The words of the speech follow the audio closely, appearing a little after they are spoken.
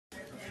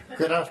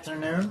Good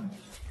afternoon.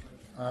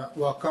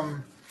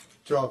 Welcome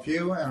to all of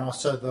you and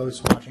also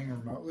those watching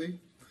remotely.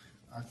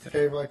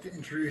 Today I'd like to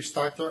introduce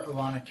Dr.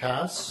 Ilana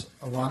Cass.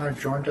 Ilana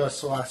joined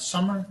us last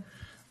summer.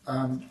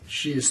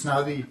 She is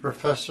now the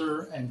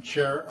professor and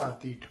chair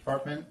of the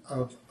Department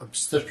of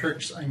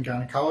Obstetrics and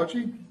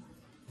Gynecology.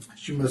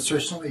 She most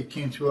recently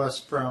came to us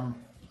from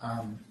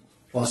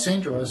Los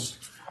Angeles,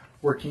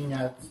 working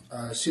at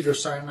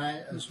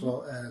Cedars-Sinai as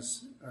well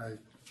as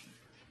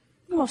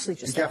mostly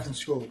just the Kaplan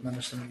School of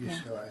Medicine at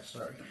UCLA.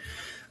 Sorry.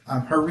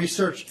 Her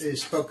research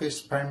is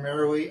focused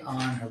primarily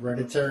on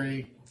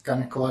hereditary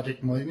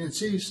gynecologic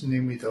malignancies,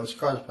 namely those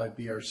caused by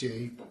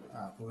BRCA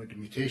related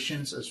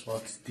mutations, as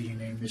well as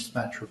DNA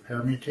mismatch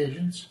repair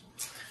mutations.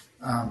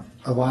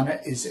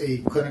 Ilana is a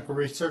clinical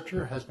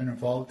researcher, has been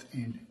involved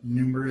in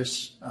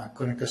numerous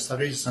clinical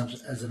studies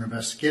as an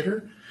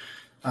investigator.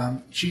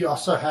 She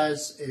also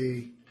has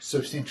a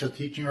substantial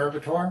teaching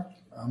repertoire.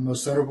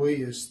 Most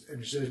notably is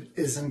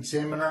an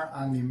examiner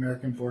on the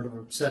American Board of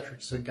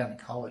Obstetrics and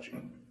Gynecology.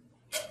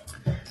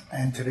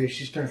 And today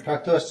she's going to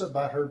talk to us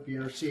about her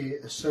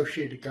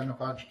BRCA-associated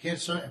gynecologic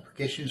cancer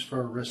implications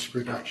for risk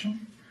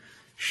reduction.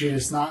 She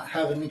does not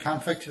have any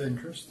conflict of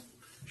interest.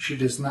 She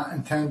does not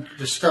intend to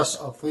discuss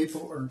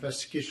off-label or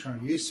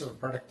investigational use of a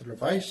product or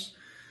device,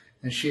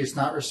 and she is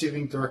not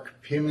receiving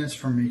direct payments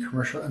from a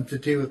commercial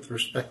entity with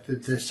respect to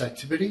this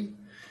activity.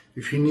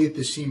 If you need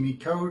the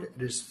CME code,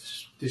 it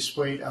is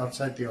displayed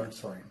outside the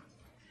auditorium.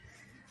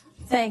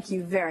 Thank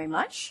you very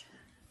much.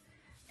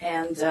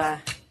 And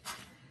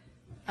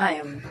I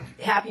am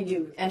happy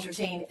to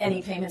entertain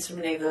any payments from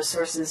any of those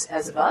sources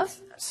as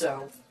above,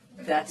 so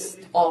that's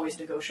always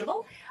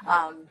negotiable.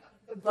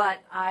 But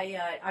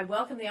I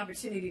welcome the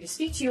opportunity to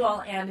speak to you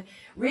all and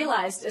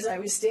realized as I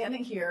was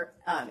standing here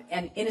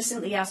and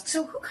innocently asked,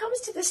 so who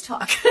comes to this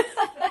talk?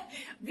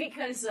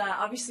 Because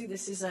obviously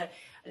this is a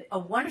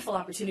wonderful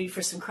opportunity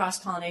for some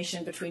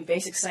cross-pollination between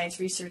basic science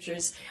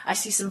researchers. I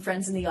see some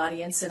friends in the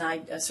audience, and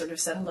I sort of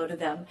said hello to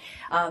them.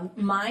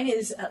 Mine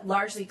is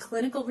largely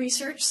clinical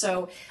research,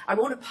 so I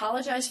won't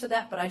apologize for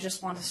that, but I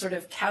just want to sort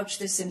of couch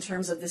this in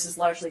terms of this is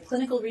largely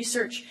clinical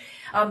research.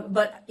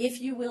 But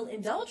if you will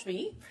indulge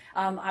me,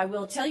 I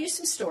will tell you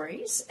some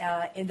stories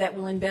that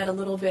will embed a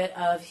little bit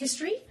of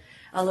history,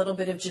 a little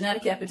bit of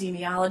genetic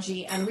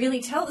epidemiology, and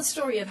really tell the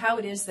story of how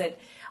it is that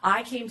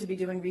I came to be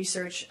doing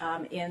research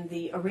in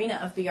the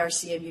arena of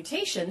BRCA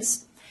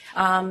mutations,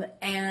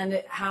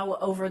 and how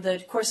over the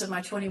course of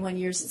my 21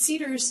 years at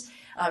Cedars,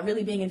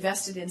 really being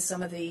invested in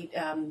some of the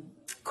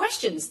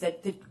questions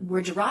that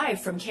were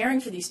derived from caring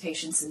for these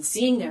patients and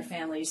seeing their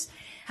families,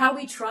 how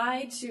we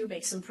tried to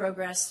make some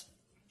progress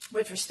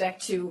with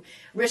respect to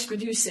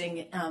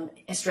risk-reducing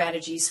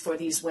strategies for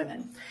these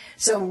women.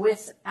 So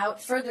without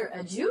further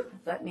ado,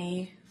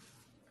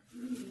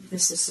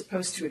 this is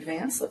supposed to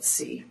advance, let's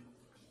see.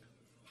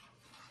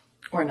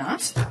 Or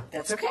not,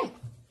 that's okay.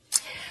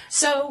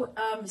 So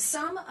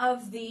some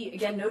of the,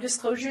 again, no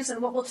disclosures,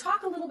 and what we'll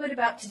talk a little bit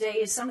about today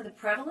is some of the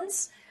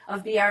prevalence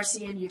of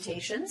BRCA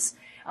mutations,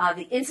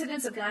 the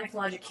incidence of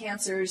gynecologic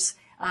cancers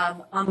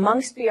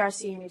amongst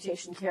BRCA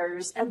mutation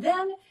carriers, and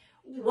then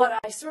what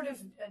I sort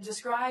of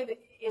describe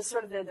is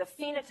sort of the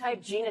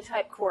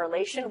phenotype-genotype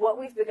correlation, what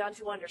we've begun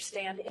to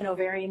understand in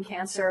ovarian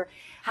cancer,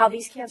 how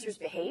these cancers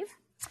behave.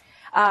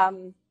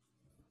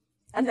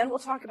 And then we'll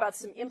talk about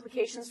some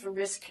implications for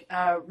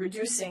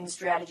risk-reducing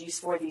strategies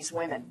for these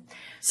women.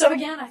 So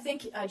again, I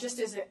think just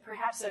as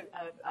perhaps a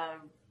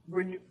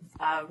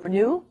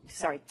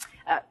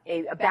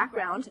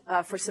background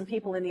for some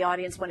people in the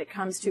audience when it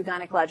comes to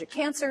gynecologic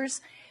cancers,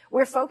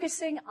 we're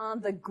focusing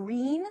on the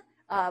green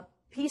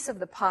piece of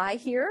the pie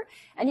here.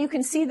 And you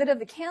can see that of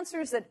the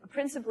cancers that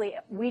principally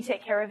we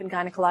take care of in the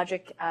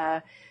gynecologic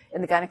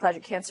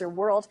cancer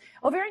world,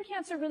 ovarian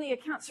cancer really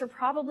accounts for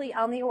probably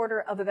on the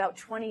order of about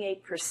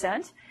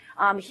 28%.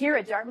 Here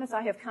at Dartmouth,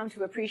 I have come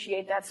to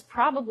appreciate that's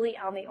probably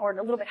on the order,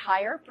 a little bit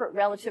higher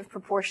relative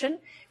proportion.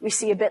 We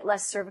see a bit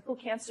less cervical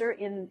cancer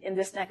in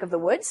this neck of the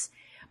woods.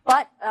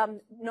 But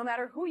no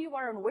matter who you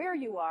are and where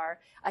you are,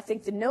 I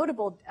think the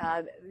notable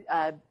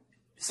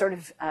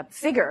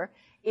figure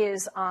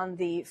is on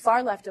the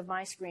far left of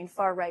my screen,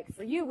 far right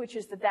for you, which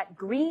is that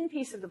green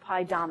piece of the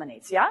pie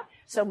dominates, yeah?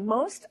 So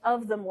most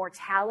of the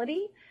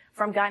mortality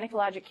from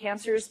gynecologic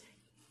cancers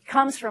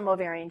comes from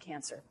ovarian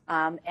cancer.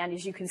 And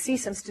as you can see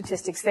some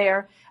statistics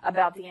there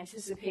about the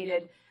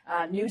anticipated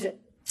new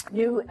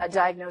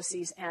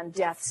diagnoses and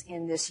deaths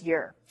in this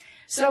year.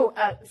 So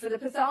for the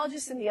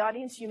pathologists in the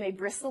audience, you may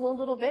bristle a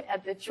little bit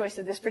at the choice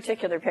of this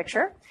particular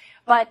picture,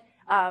 but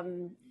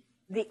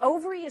the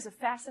ovary is a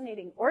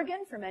fascinating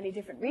organ for many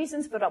different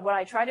reasons, but what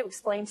I try to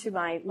explain to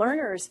my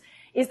learners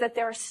is that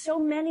there are so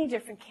many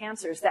different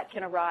cancers that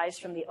can arise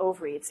from the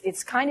ovary.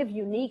 It's kind of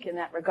unique in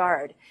that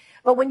regard.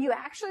 But when you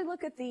actually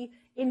look at the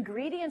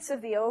ingredients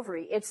of the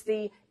ovary, it's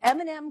the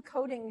M&M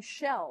coating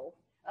shell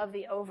of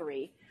the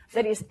ovary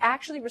that is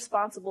actually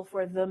responsible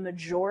for the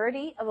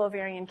majority of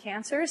ovarian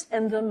cancers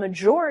and the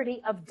majority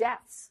of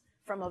deaths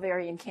from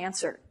ovarian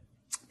cancer.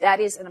 That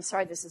is, and I'm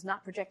sorry this is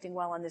not projecting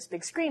well on this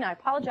big screen, I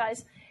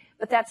apologize,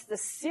 but that's the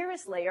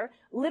serous layer,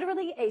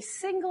 literally a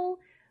single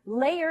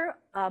layer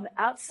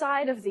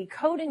outside of the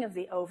coating of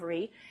the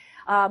ovary,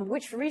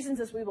 which for reasons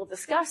as we will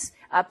discuss,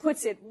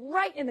 puts it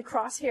right in the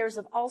crosshairs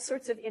of all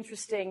sorts of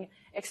interesting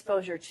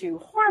exposure to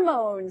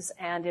hormones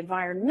and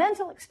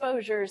environmental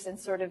exposures and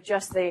sort of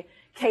just the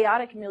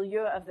chaotic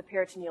milieu of the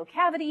peritoneal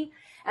cavity.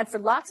 And for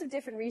lots of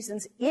different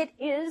reasons, it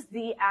is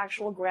the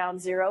actual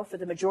ground zero for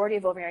the majority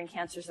of ovarian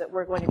cancers that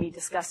we're going to be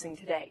discussing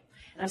today.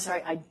 And I'm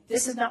sorry,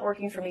 this is not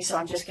working for me, so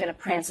I'm just going to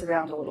prance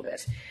around a little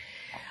bit.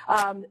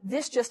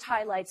 This just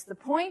highlights the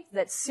point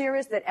that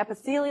serous, that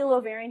epithelial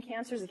ovarian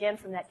cancers, again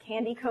from that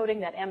candy coating,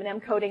 that M&M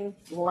coating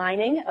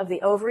lining of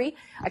the ovary,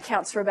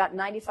 accounts for about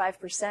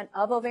 95%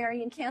 of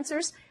ovarian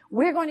cancers.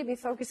 We're going to be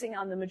focusing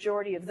on the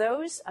majority of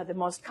those, the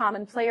most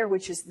common player,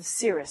 which is the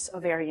serous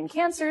ovarian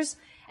cancers.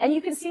 And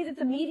you can see that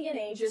the median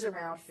age is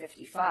around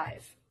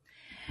 55.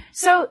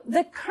 So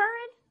the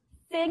current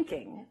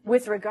thinking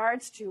with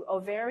regards to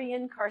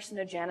ovarian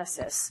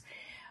carcinogenesis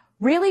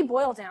really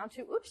boil down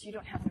to, oops, you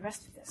don't have the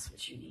rest of this,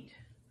 which you need.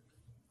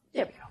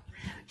 There we go.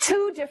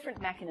 Two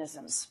different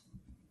mechanisms.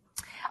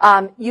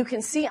 You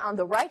can see on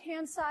the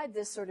right-hand side,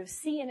 this sort of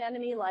sea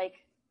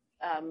anemone-like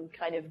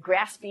kind of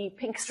graspy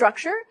pink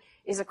structure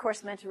is, of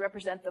course, meant to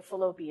represent the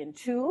fallopian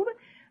tube.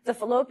 The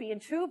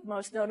fallopian tube,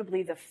 most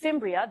notably the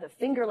fimbria, the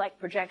finger-like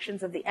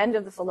projections of the end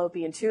of the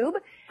fallopian tube,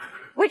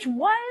 which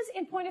was,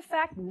 in point of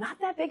fact, not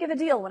that big of a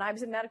deal when I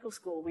was in medical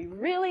school. We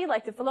really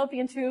liked the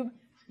fallopian tube.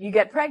 You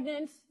get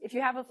pregnant, if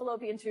you have a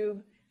fallopian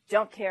tube,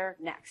 don't care,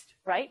 next,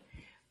 right?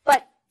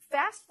 But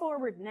fast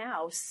forward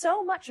now,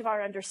 so much of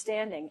our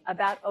understanding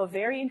about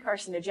ovarian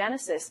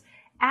carcinogenesis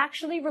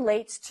actually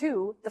relates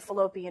to the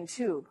fallopian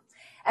tube.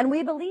 And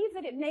we believe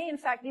that it may, in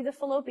fact, be the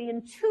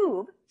fallopian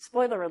tube,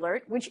 spoiler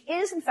alert, which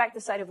is, in fact,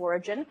 the site of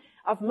origin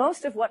of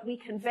most of what we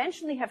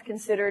conventionally have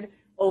considered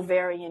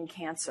ovarian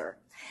cancer.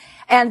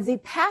 And the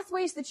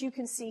pathways that you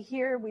can see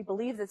here, we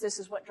believe that this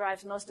is what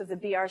drives most of the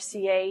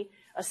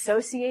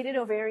BRCA-associated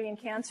ovarian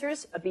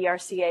cancers. A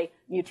BRCA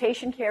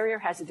mutation carrier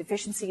has a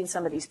deficiency in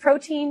some of these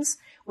proteins,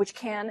 which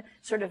can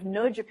sort of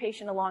nudge a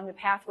patient along the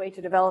pathway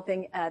to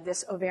developing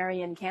this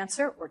ovarian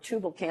cancer or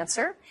tubal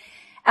cancer.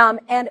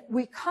 And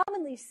we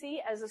commonly see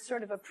as a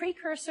sort of a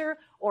precursor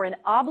or an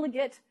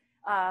obligate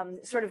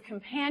sort of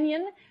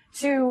companion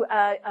to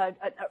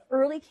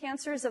early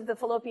cancers of the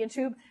fallopian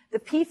tube, the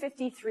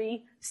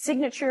P53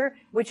 signature,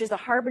 which is the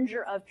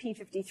harbinger of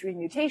P53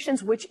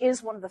 mutations, which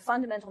is one of the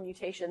fundamental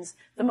mutations,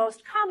 the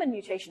most common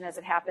mutation as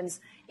it happens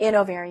in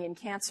ovarian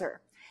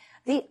cancer.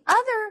 The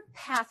other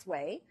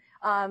pathway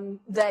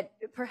that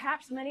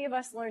perhaps many of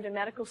us learned in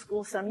medical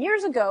school some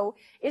years ago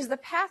is the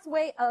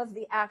pathway of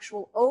the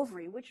actual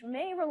ovary, which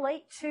may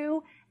relate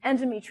to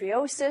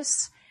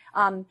endometriosis,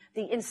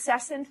 the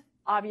incessant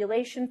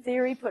ovulation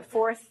theory put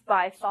forth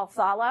by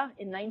Falfalla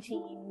in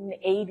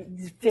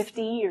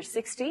 1950 or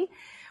 60,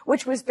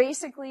 which was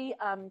basically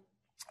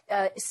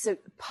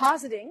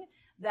positing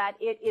that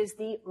it is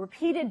the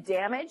repeated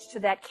damage to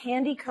that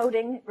candy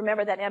coating,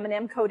 remember that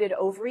M&M coated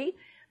ovary,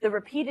 the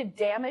repeated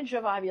damage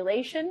of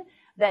ovulation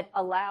that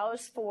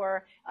allows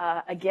for,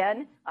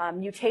 again,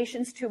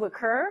 mutations to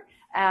occur,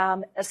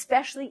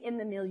 especially in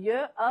the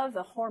milieu of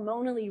the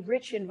hormonally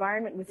rich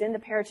environment within the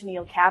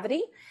peritoneal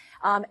cavity,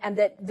 and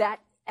that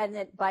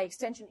by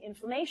extension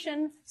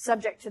inflammation,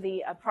 subject to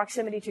the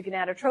proximity to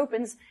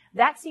gonadotropins,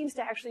 that seems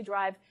to actually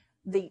drive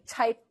the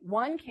type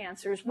 1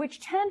 cancers, which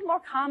tend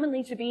more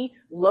commonly to be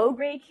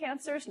low-grade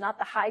cancers, not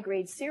the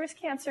high-grade serous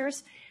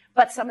cancers,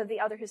 but some of the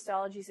other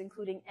histologies,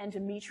 including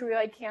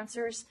endometrioid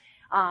cancers,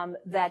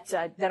 that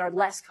are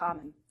less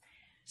common.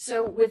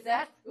 So with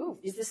that, ooh,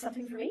 is this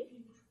something for me?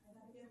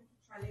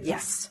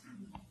 Yes.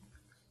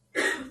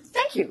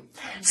 Thank you.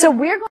 So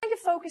we're going to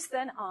focus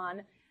then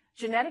on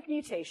genetic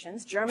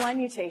mutations, germline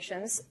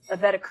mutations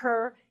that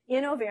occur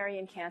in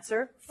ovarian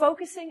cancer,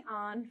 focusing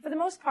on, for the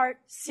most part,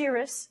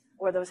 serous,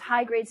 or those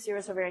high-grade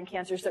serous ovarian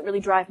cancers that really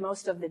drive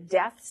most of the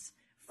deaths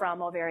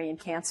from ovarian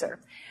cancer.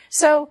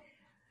 So,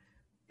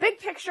 big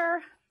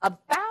picture,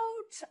 about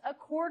a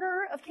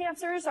quarter of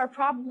cancers are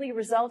probably a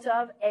result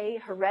of a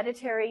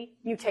hereditary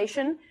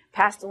mutation,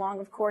 passed along,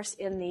 of course,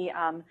 in the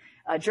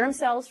germ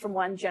cells from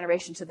one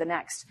generation to the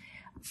next.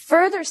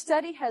 Further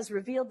study has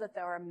revealed that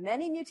there are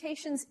many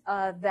mutations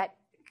that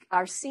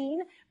are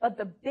seen, but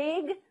the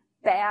big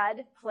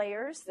bad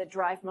players that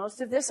drive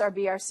most of this are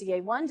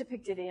BRCA1,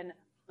 depicted in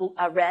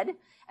red,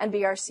 and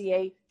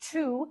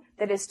BRCA2,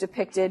 that is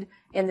depicted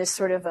in this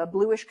sort of a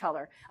bluish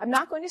color. I'm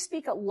not going to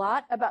speak a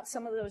lot about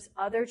some of those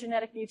other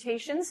genetic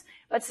mutations,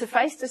 but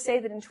suffice to say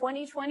that in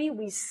 2020,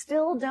 we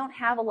still don't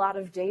have a lot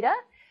of data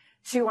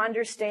to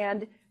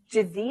understand,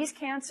 do these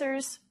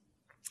cancers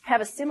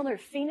have a similar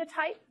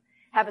phenotype,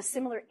 have a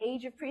similar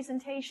age of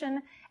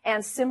presentation,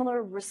 and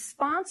similar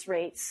response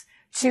rates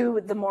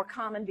to the more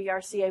common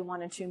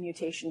BRCA1 and 2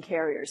 mutation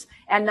carriers.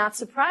 And not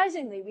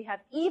surprisingly, we have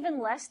even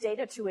less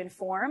data to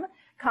inform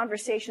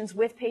conversations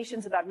with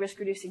patients about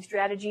risk-reducing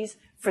strategies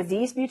for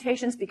these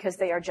mutations because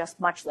they are just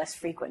much less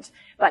frequent.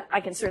 But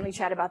I can certainly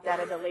chat about that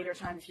at a later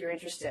time if you're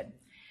interested.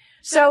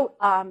 So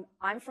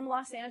I'm from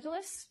Los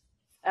Angeles.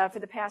 for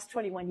the past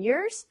 21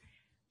 years.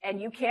 And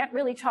you can't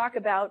really talk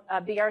about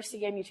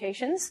BRCA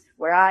mutations,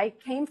 where I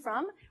came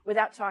from,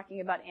 without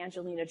talking about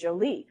Angelina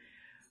Jolie.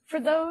 For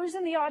those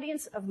in the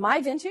audience of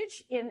my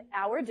vintage, in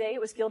our day,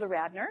 it was Gilda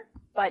Radner.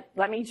 But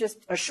let me just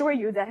assure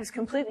you that has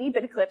completely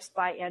been eclipsed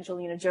by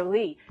Angelina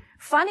Jolie.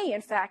 Funny,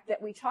 in fact,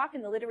 that we talk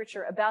in the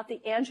literature about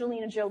the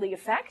Angelina Jolie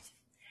effect,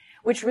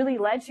 which really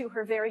led to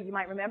her very, you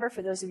might remember,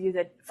 for those of you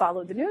that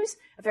followed the news,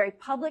 a very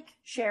public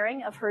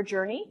sharing of her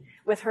journey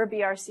with her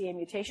BRCA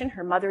mutation.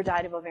 Her mother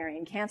died of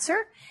ovarian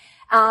cancer.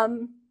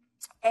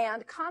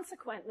 And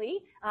consequently,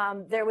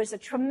 there was a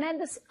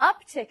tremendous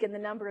uptick in the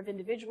number of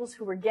individuals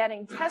who were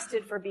getting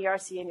tested for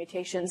BRCA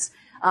mutations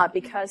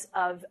because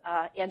of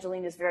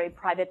Angelina's very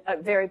private,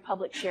 very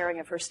public sharing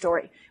of her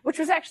story, which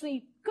was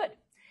actually good.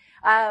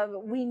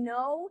 We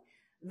know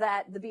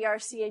that the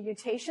BRCA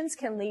mutations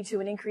can lead to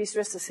an increased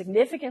risk, a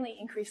significantly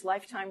increased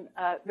lifetime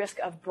risk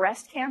of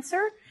breast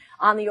cancer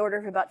on the order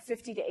of about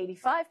 50 to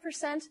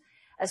 85%,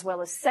 as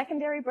well as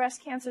secondary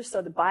breast cancer,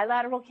 so the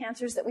bilateral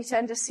cancers that we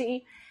tend to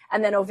see,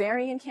 and then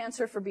ovarian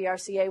cancer for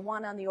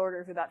BRCA1 on the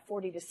order of about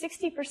 40 to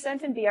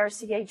 60%, and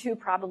BRCA2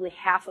 probably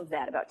half of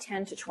that, about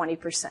 10 to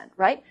 20%,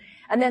 right?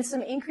 And then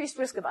some increased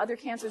risk of other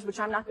cancers, which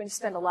I'm not going to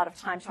spend a lot of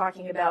time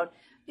talking about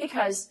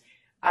because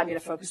I'm going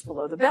to focus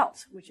below the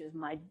belt, which is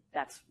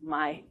that's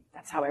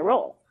how I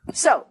roll.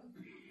 So,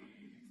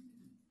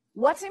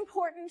 what's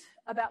important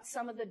about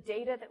some of the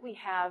data that we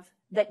have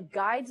that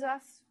guides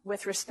us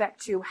with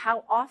respect to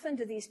how often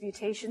do these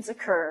mutations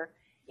occur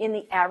in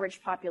the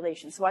average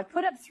population? So I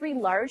put up 3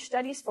 large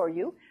studies for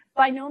you,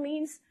 by no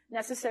means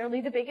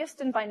necessarily the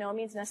biggest and by no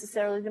means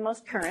necessarily the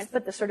most current,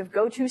 but the sort of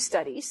go-to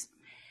studies.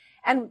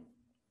 And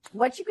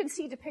what you can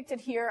see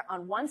depicted here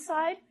on one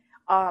side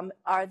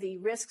are the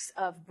risks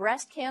of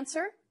breast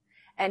cancer,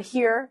 and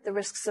here the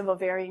risks of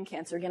ovarian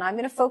cancer. Again, I'm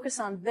going to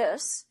focus on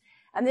this.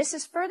 And this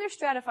is further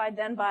stratified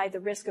then by the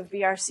risk of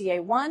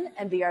BRCA1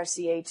 and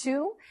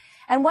BRCA2.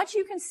 And what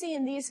you can see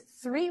in these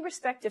 3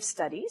 respective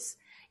studies,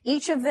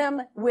 each of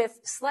them with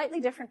slightly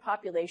different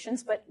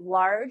populations, but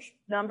large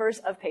numbers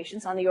of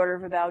patients on the order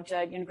of about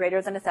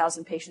greater than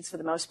 1,000 patients for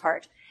the most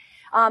part,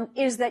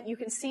 is that you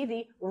can see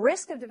the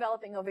risk of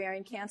developing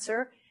ovarian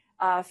cancer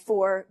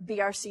for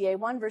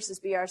BRCA1 versus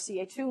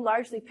BRCA2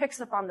 largely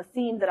picks up on the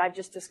theme that I've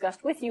just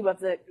discussed with you of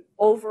the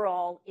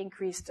overall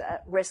increased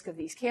risk of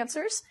these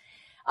cancers.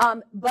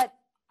 But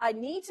I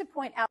need to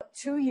point out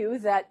to you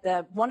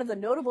that one of the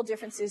notable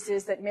differences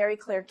is that Mary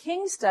Claire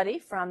King's study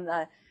from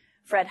the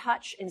Fred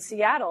Hutch in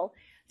Seattle,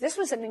 this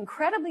was an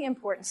incredibly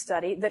important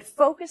study that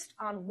focused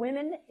on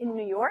women in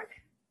New York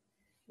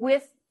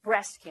with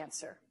breast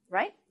cancer,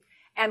 right?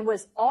 And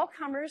was all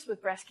comers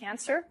with breast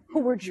cancer who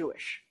were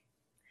Jewish.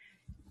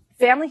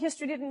 Family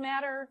history didn't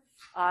matter,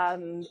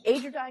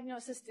 age of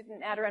diagnosis didn't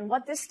matter, and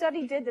what this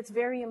study did that's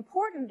very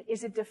important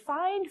is it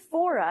defined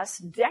for us,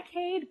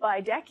 decade by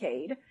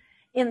decade,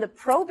 in the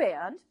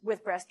proband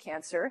with breast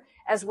cancer,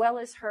 as well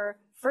as her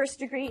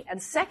first-degree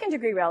and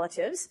second-degree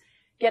relatives,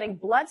 getting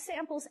blood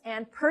samples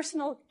and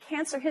personal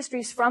cancer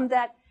histories from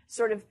that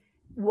sort of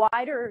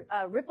wider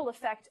ripple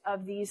effect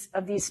of these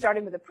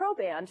starting with the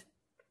proband,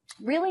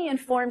 really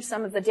informed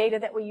some of the data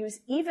that we use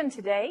even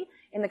today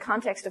in the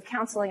context of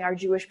counseling our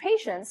Jewish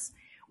patients.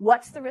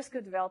 What's the risk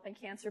of developing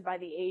cancer by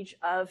the age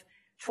of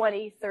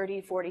 20,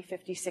 30, 40,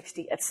 50,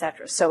 60,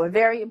 etc. So a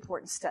very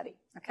important study,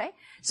 okay?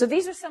 So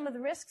these are some of the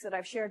risks that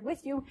I've shared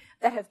with you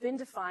that have been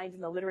defined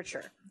in the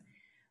literature.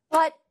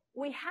 But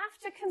we have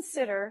to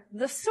consider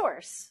the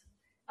source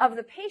of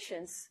the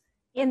patients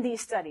in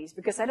these studies,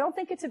 because I don't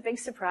think it's a big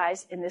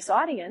surprise in this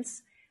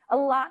audience. A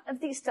lot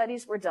of these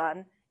studies were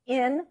done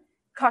in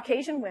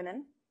Caucasian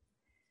women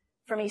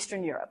from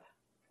Eastern Europe,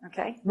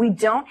 okay? We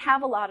don't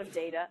have a lot of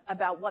data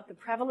about what the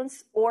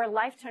prevalence or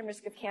lifetime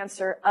risk of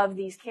cancer of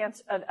these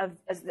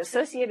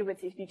associated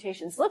with these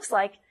mutations looks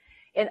like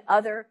in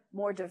other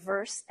more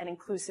diverse and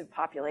inclusive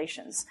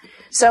populations.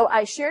 So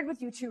I shared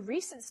with you 2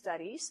 recent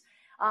studies,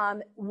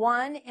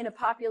 one in a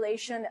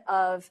population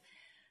of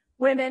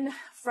women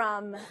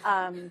from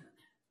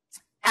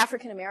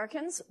African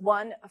Americans,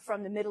 one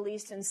from the Middle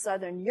East and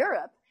Southern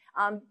Europe.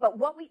 But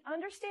what we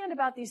understand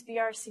about these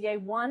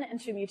BRCA1 and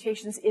 2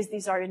 mutations is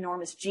these are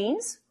enormous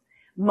genes.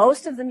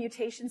 Most of the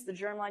mutations, the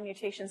germline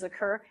mutations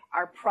occur,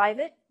 are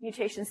private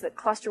mutations that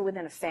cluster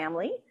within a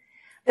family.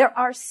 There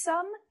are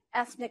some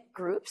ethnic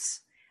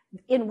groups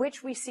in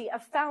which we see a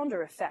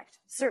founder effect,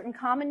 certain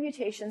common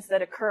mutations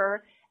that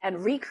occur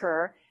and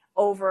recur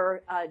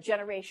over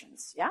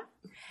generations, yeah?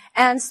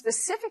 And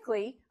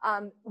specifically,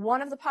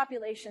 one of the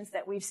populations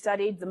that we've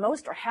studied the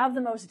most or have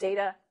the most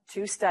data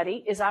to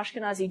study is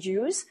Ashkenazi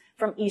Jews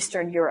from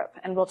Eastern Europe.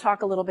 And we'll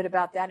talk a little bit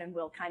about that, and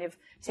we'll kind of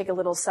take a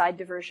little side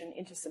diversion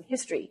into some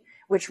history,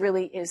 which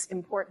really is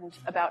important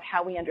about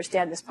how we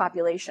understand this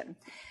population.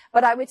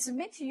 But I would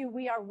submit to you,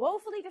 we are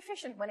woefully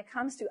deficient when it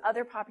comes to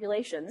other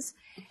populations,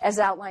 as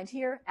outlined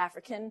here,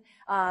 African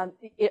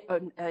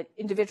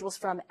individuals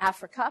from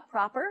Africa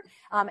proper,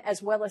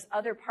 as well as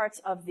other parts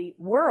of the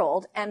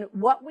world. And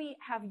what we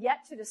have yet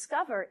to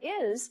discover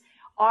is,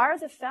 are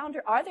there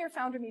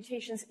founder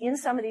mutations in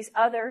some of these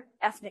other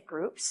ethnic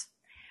groups?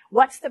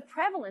 What's the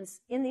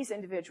prevalence in these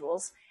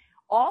individuals?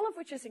 All of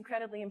which is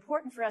incredibly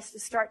important for us to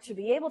start to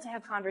be able to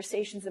have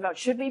conversations about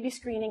should we be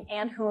screening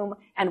and whom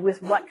and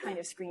with what kind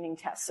of screening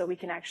tests, so we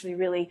can actually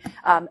really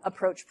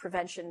approach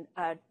prevention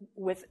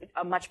with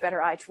a much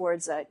better eye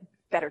towards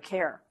better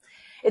care.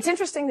 It's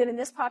interesting that in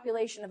this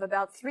population of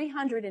about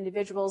 300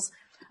 individuals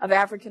of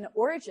African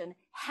origin,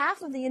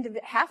 half of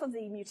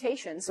the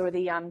mutations or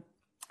the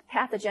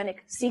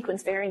pathogenic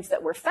sequence variants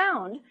that were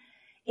found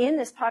in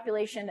this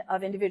population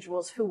of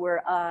individuals who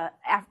were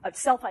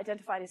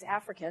self-identified as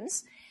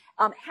Africans,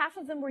 half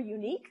of them were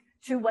unique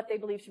to what they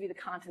believe to be the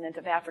continent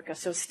of Africa.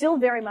 So still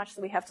very much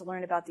that we have to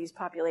learn about these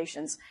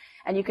populations.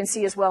 And you can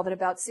see as well that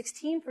about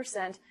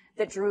 16%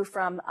 that drew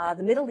from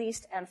the Middle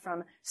East and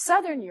from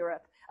Southern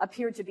Europe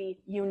appeared to be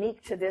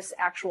unique to this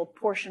actual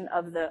portion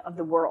of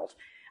the world.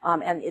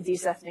 And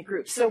these ethnic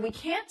groups. So we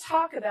can't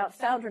talk about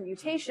founder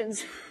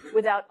mutations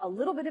without a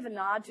little bit of a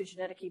nod to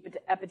genetic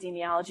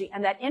epidemiology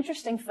and that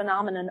interesting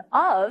phenomenon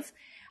of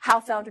how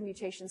founder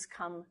mutations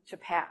come to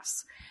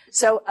pass.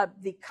 So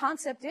the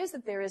concept is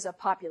that there is a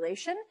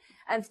population,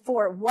 and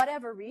for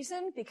whatever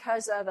reason,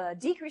 because of a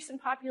decrease in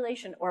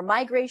population or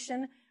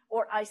migration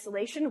or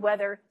isolation,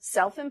 whether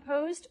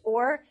self-imposed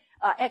or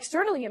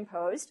externally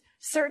imposed,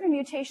 certain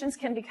mutations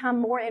can become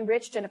more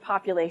enriched in a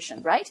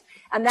population, right?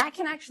 And that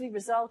can actually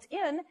result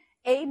in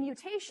a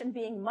mutation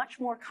being much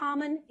more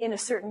common in a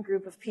certain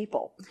group of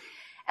people.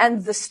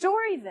 And the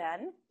story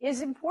then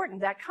is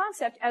important, that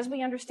concept, as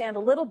we understand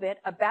a little bit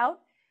about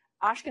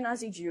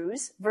Ashkenazi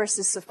Jews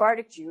versus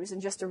Sephardic Jews.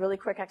 And just a really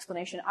quick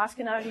explanation,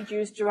 Ashkenazi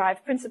Jews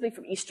derive principally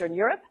from Eastern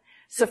Europe.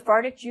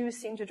 Sephardic Jews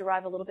seem to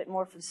derive a little bit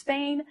more from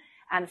Spain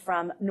and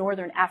from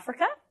Northern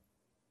Africa.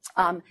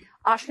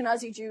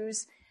 Ashkenazi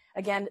Jews,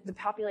 again, the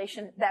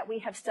population that we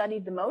have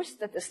studied the most,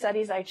 that the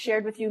studies I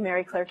shared with you,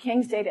 Mary Claire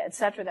King's data, et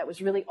cetera, that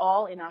was really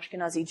all in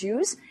Ashkenazi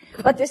Jews.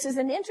 But this is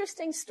an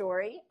interesting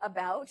story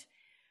about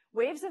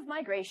waves of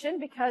migration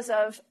because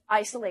of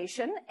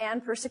isolation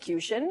and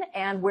persecution,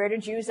 and where do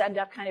Jews end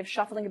up kind of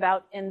shuffling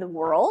about in the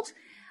world.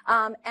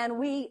 And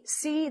we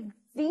see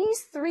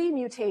these three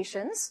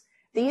mutations.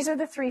 These are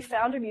the three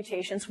founder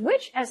mutations,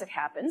 which, as it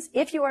happens,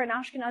 if you are an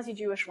Ashkenazi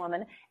Jewish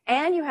woman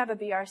and you have a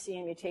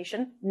BRCA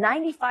mutation,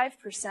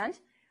 95%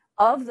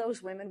 of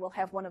those women will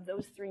have one of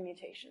those three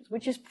mutations,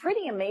 which is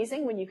pretty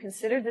amazing when you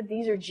consider that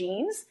these are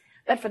genes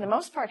that, for the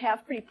most part,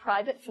 have pretty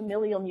private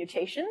familial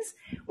mutations,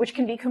 which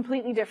can be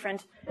completely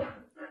different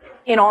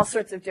in all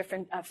sorts of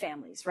different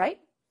families, right?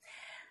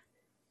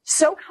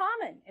 So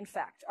common, in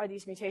fact, are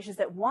these mutations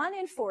that 1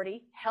 in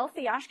 40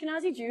 healthy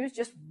Ashkenazi Jews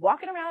just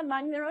walking around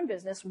minding their own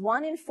business,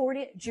 1 in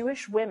 40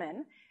 Jewish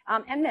women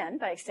and men,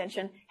 by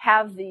extension,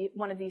 have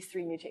one of these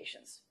three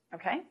mutations,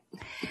 okay?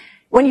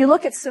 When you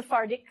look at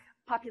Sephardic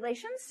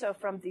populations, so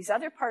from these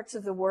other parts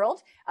of the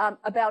world,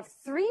 about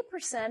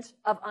 3%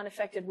 of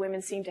unaffected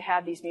women seem to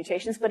have these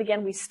mutations. But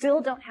again, we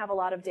still don't have a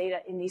lot of data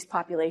in these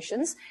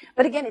populations.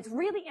 But again, it's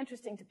really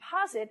interesting to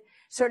posit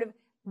sort of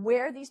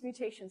where these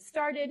mutations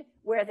started,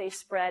 where they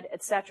spread,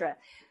 et cetera.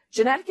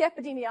 Genetic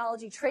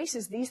epidemiology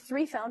traces these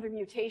three founder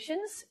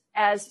mutations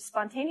as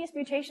spontaneous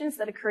mutations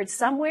that occurred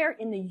somewhere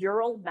in the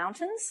Ural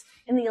Mountains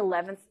in the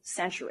 11th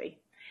century.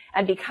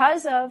 And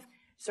because of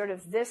sort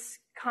of this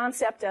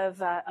concept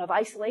of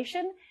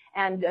isolation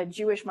and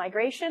Jewish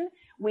migration,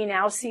 we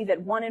now see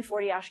that 1 in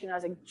 40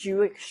 Ashkenazi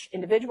Jewish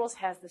individuals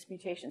has this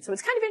mutation. So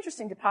it's kind of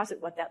interesting to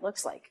posit what that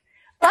looks like.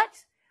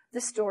 But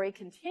the story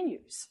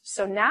continues.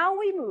 So now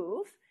we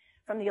move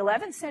from the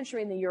 11th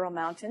century in the Ural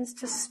Mountains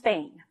to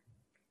Spain,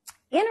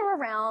 in or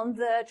around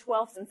the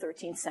 12th and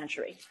 13th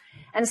century.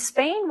 And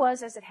Spain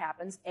was, as it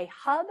happens, a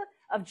hub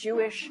of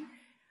Jewish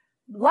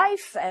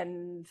life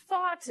and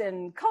thought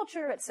and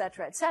culture, et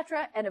cetera, et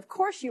cetera. And of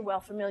course, you're well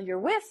familiar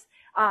with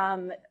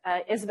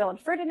Isabel and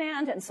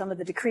Ferdinand and some of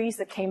the decrees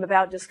that came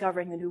about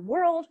discovering the New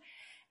World,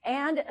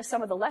 and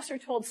some of the lesser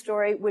told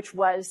story, which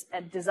was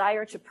a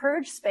desire to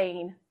purge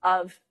Spain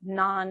of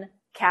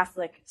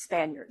non-Catholic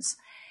Spaniards.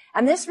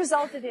 And this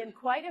resulted in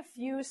quite a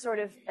few sort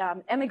of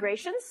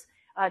emigrations,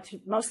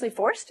 mostly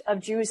forced,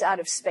 of Jews out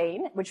of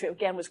Spain, which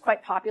again was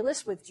quite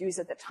populous with Jews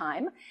at the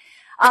time.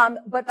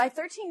 But by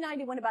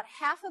 1391, about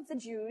half of the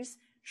Jews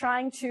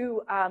trying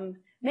to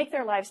make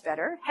their lives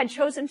better had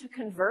chosen to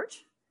convert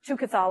to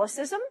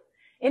Catholicism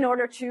in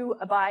order to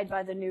abide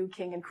by the new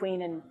king and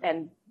queen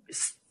and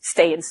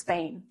stay in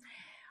Spain.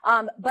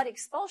 But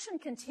expulsion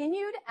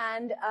continued,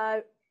 and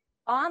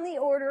on the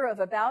order of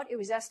it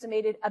was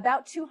estimated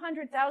about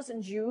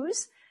 200,000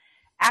 Jews,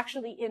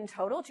 actually in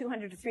total,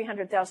 200 to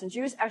 300,000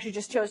 Jews actually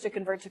just chose to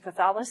convert to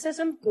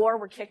Catholicism or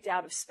were kicked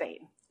out of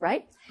Spain,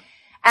 right?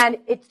 And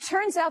it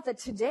turns out that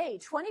today,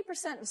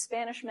 20% of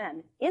Spanish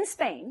men in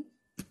Spain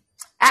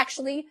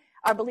actually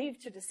are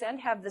believed to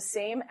have the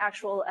same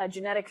actual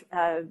genetic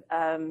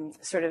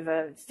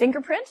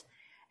fingerprint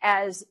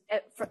as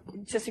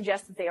to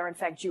suggest that they are in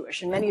fact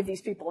Jewish. And many of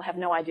these people have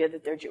no idea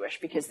that they're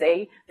Jewish because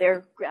their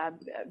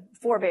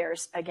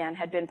forebears, again,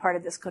 had been part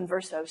of this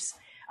conversos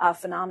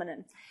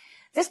phenomenon.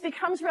 This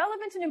becomes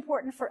relevant and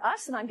important for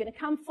us, and I'm going to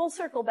come full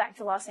circle back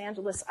to Los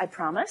Angeles, I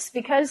promise,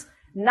 because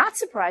not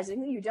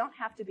surprisingly, you don't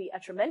have to be a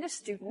tremendous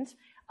student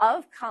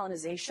of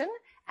colonization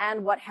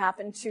and what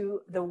happened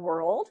to the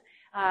world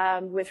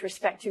with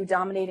respect to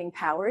dominating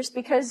powers,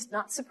 because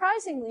not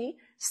surprisingly,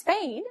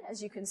 Spain,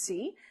 as you can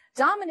see,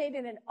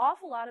 dominated an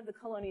awful lot of the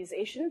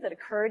colonization that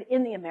occurred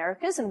in the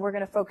Americas, and we're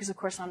going to focus, of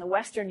course, on the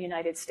Western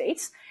United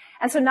States.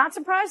 And so not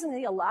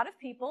surprisingly, a lot of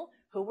people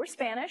who were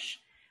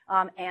Spanish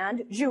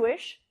and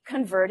Jewish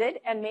converted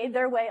and made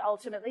their way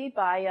ultimately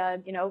by,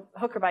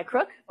 hook or by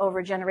crook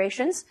over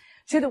generations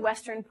to the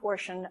western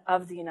portion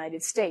of the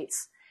United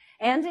States.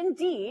 And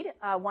indeed,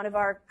 one of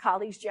our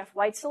colleagues, Jeff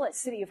Weitzel at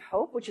City of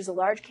Hope, which is a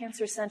large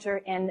cancer center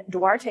in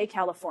Duarte,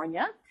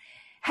 California,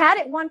 had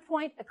at one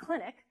point a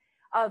clinic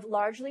of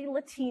largely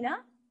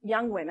Latina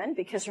young women,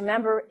 because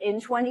remember, in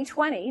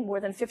 2020,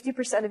 more than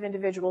 50% of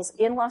individuals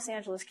in Los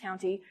Angeles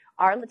County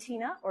are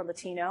Latina or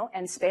Latino,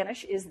 and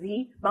Spanish is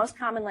the most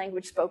common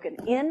language spoken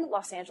in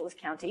Los Angeles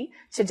County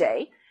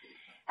today.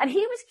 And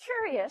he was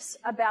curious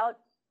about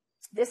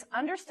this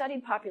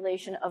understudied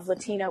population of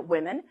Latina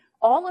women,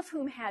 all of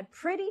whom had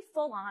pretty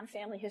full-on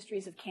family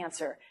histories of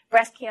cancer,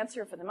 breast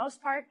cancer for the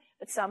most part,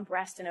 but some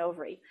breast and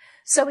ovary.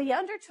 So he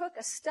undertook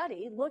a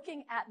study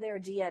looking at their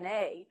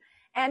DNA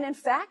and in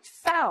fact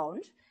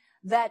found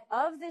that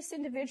of this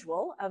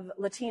individual, of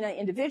Latina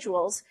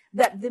individuals,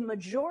 that the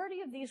majority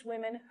of these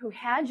women who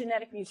had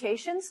genetic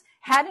mutations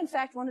had in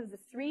fact one of the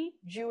 3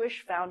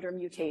 Jewish founder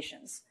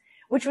mutations,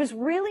 which was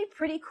really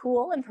pretty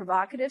cool and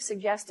provocative,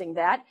 suggesting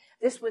that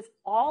this was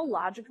all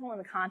logical in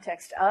the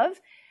context of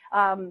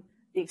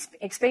the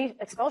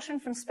expulsion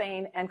from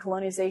Spain and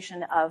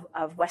colonization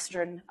of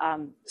Western,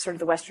 sort of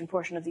the Western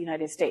portion of the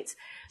United States.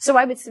 So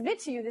I would submit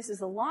to you this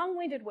is a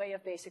long-winded way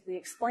of basically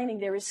explaining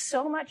there is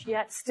so much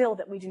yet still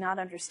that we do not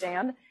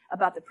understand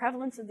about the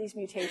prevalence of these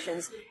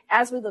mutations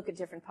as we look at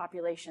different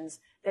populations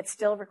that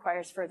still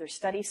requires further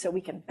study so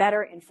we can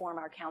better inform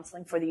our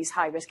counseling for these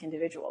high-risk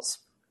individuals.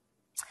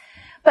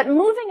 But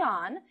moving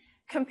on,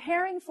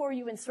 comparing for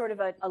you in sort of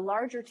a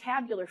larger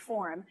tabular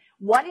form,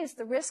 what is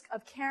the risk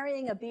of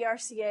carrying a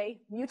BRCA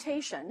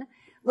mutation,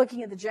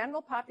 looking at the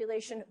general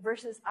population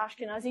versus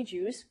Ashkenazi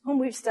Jews, whom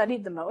we've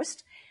studied the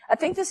most. I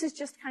think this is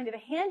just kind of a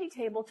handy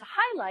table to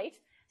highlight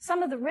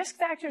some of the risk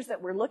factors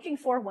that we're looking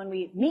for when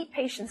we meet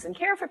patients and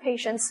care for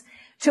patients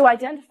to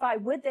identify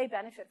would they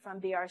benefit from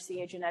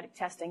BRCA genetic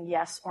testing,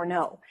 yes or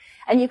no.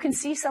 And you can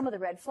see some of the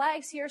red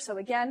flags here. So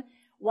again,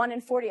 1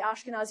 in 40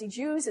 Ashkenazi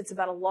Jews, it's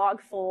about a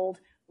log-fold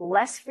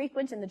less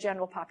frequent in the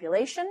general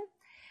population.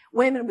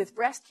 Women with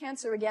breast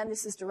cancer, again,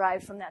 this is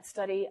derived from that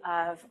study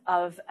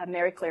of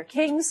Mary Claire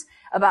King's.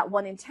 About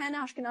 1 in 10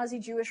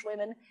 Ashkenazi Jewish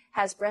women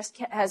has a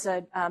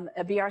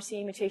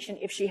BRCA mutation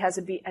if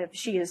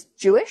she is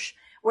Jewish,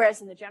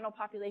 whereas in the general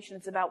population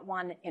it's about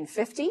 1 in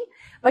 50.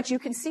 But you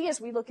can see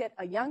as we look at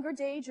a younger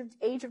age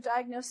of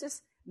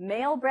diagnosis,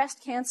 male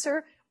breast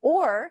cancer,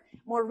 or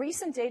more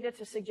recent data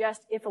to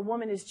suggest if a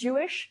woman is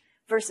Jewish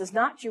versus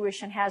not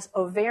Jewish and has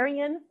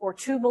ovarian or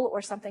tubal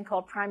or something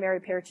called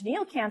primary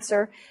peritoneal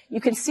cancer, you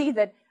can see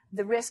that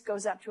the risk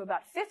goes up to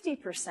about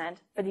 50%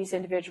 for these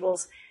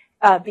individuals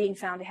being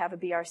found to have a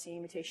BRCA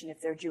mutation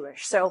if they're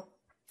Jewish. So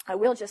I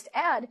will just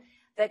add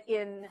that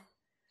in,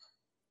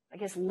 I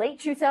guess, late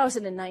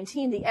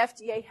 2019, the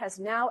FDA has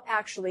now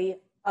actually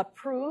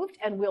approved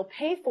and will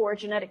pay for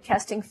genetic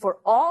testing for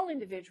all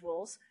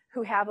individuals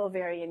who have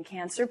ovarian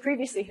cancer.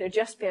 Previously, it had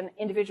just been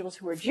individuals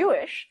who were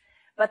Jewish,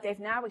 but they've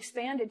now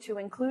expanded to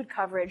include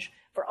coverage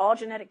for all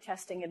genetic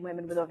testing in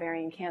women with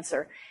ovarian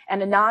cancer.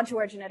 And a nod to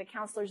our genetic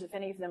counselors, if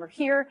any of them are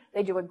here,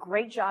 they do a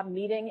great job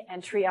meeting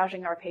and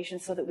triaging our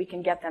patients so that we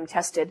can get them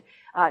tested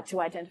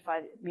to identify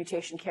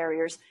mutation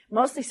carriers,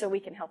 mostly so we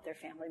can help their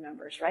family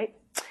members, right?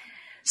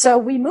 So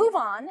we move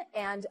on,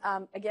 and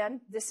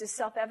again, this is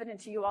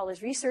self-evident to you all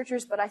as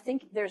researchers, but I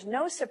think there's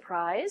no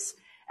surprise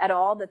at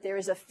all that there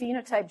is a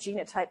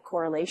phenotype-genotype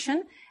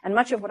correlation. And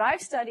much of what I've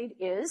studied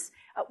is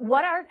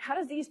how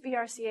do these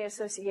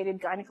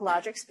BRCA-associated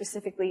gynecologic,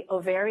 specifically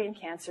ovarian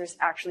cancers,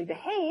 actually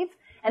behave,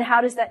 and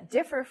how does that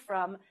differ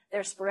from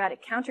their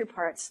sporadic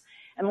counterparts?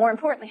 And more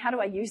importantly, how do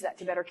I use that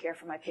to better care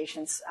for my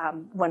patients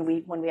when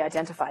we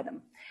identify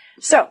them?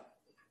 So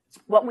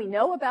what we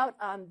know about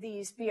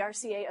these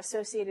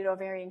BRCA-associated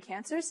ovarian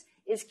cancers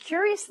is,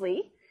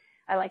 curiously,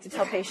 I like to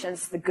tell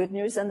patients the good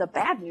news and the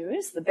bad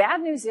news. The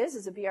bad news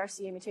is a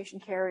BRCA mutation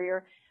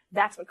carrier,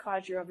 that's what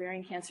caused your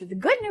ovarian cancer. The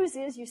good news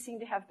is you seem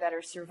to have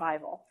better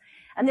survival.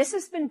 And this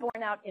has been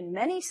borne out in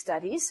many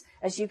studies.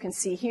 As you can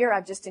see here,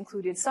 I've just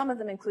included some of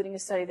them, including a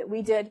study that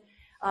we did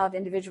of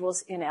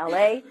individuals in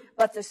LA.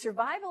 But the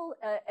survival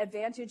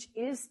advantage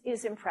is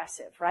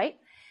impressive, right?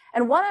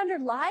 And what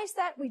underlies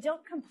that, we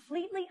don't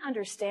completely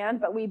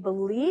understand, but we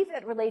believe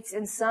it relates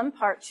in some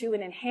part to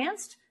an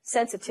enhanced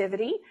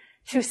sensitivity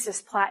to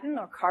cisplatin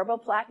or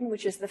carboplatin,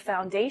 which is the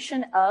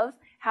foundation of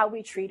how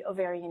we treat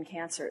ovarian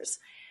cancers.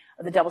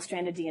 The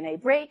double-stranded DNA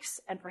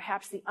breaks, and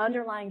perhaps the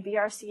underlying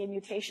BRCA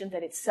mutation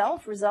that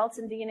itself results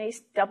in DNA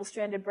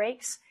double-stranded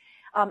breaks.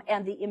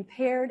 and the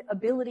impaired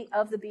ability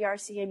of the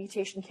BRCA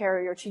mutation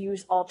carrier to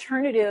use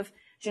alternative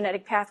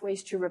genetic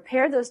pathways to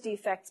repair those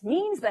defects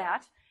means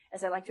that,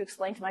 as I like to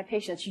explain to my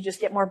patients, you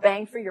just get more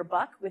bang for your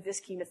buck with this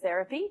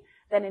chemotherapy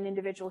than an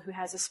individual who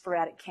has a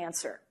sporadic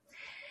cancer.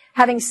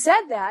 Having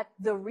said that,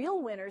 the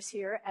real winners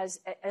here, as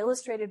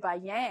illustrated by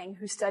Yang,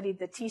 who studied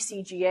the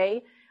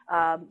TCGA,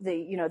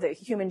 the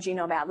Human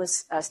Genome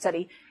Atlas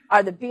study,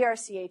 are the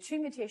BRCA2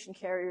 mutation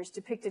carriers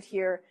depicted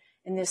here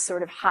in this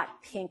sort of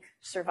hot pink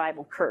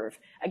survival curve.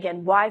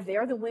 Again, why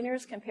they're the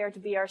winners compared to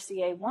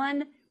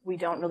BRCA1, we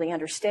don't really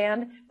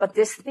understand, but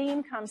this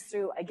theme comes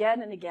through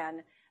again and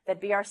again,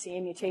 that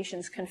BRCA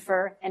mutations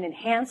confer an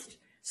enhanced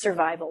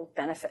survival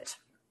benefit.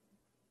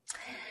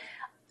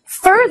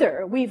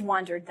 Further, we've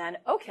wondered then,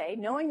 okay,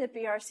 knowing that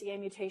BRCA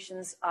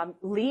mutations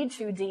lead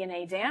to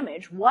DNA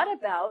damage, what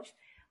about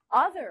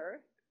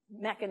other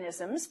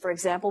mechanisms? For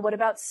example, what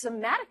about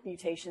somatic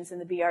mutations in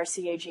the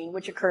BRCA gene,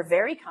 which occur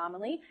very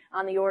commonly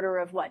on the order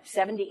of,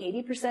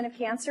 70–80% of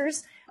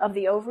cancers of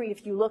the ovary?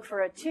 If you look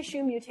for a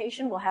tissue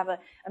mutation, we'll have a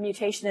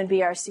mutation in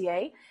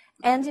BRCA.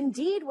 And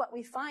indeed, what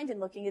we find in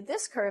looking at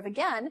this curve,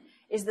 again,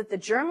 is that the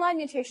germline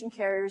mutation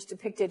carriers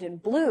depicted in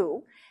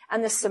blue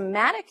and the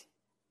somatic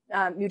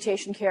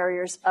mutation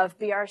carriers of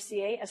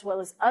BRCA, as well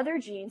as other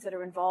genes that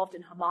are involved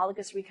in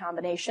homologous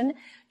recombination,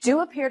 do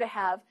appear to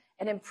have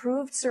an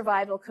improved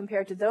survival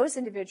compared to those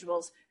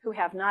individuals who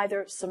have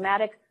neither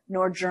somatic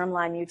nor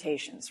germline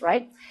mutations,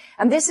 right?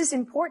 And this is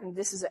important.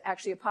 This is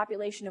actually a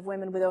population of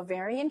women with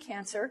ovarian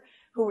cancer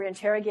who were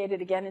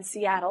interrogated again in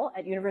Seattle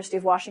at University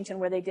of Washington,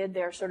 where they did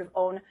their sort of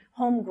own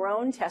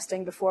homegrown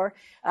testing before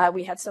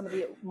we had some of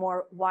the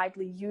more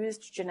widely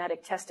used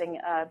genetic testing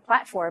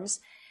platforms.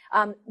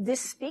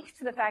 This speaks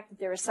to the fact that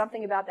there is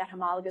something about that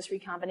homologous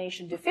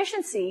recombination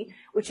deficiency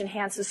which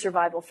enhances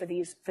survival for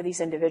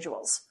these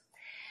individuals.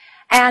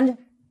 And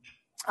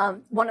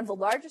one of the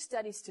largest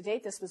studies to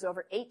date, this was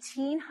over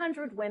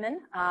 1,800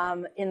 women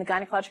in the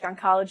Gynecologic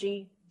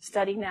Oncology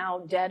study, now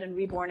dead and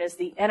reborn as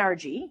the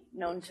NRG,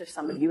 known to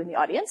some of you in the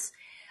audience.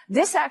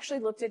 This actually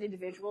looked at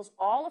individuals,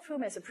 all of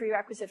whom, as a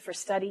prerequisite for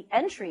study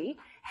entry,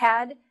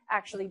 had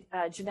actually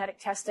genetic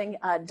testing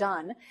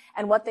done.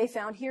 And what they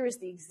found here is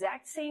the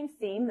exact same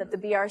theme, that the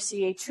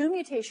BRCA2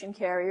 mutation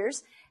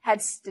carriers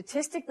had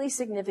statistically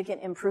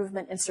significant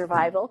improvement in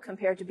survival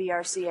compared to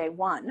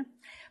BRCA1.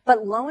 But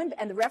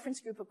and the reference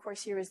group, of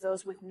course, here is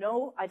those with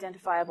no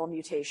identifiable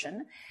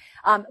mutation.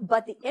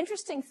 But the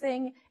interesting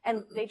thing,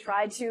 and they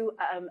tried to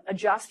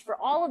adjust for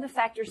all of the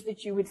factors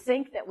that you would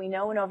think that we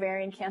know in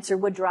ovarian cancer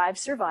would drive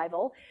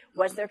survival.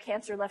 Was there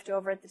cancer left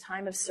over at the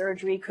time of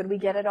surgery? Could we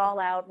get it all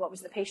out? What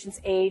was the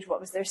patient's age? What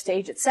was their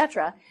stage, et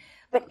cetera?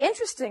 But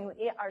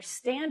interestingly, our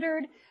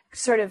standard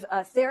sort of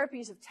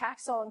therapies of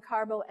Taxol and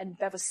Carbo and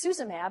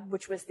bevacizumab,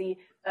 which was the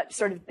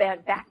sort of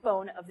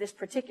backbone of this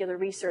particular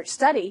research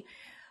study,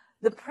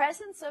 the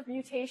presence of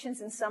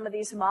mutations in some of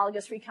these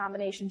homologous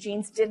recombination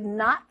genes did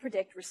not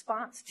predict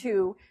response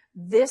to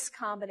this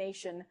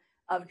combination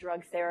of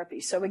drug therapy.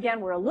 So again,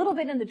 we're a little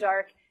bit in the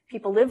dark.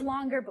 People live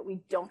longer, but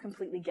we don't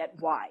completely get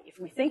why. If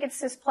we think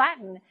it's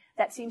cisplatin,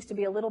 that seems to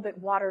be a little bit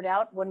watered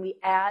out when we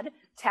add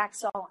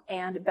Taxol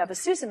and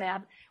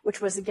bevacizumab,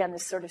 which was, again,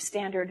 this sort of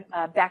standard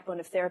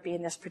backbone of therapy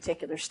in this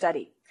particular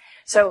study.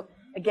 So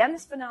again,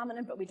 this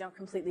phenomenon, but we don't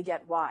completely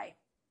get why.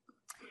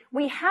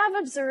 We have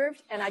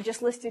observed, and I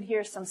just listed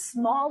here some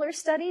smaller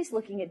studies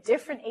looking at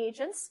different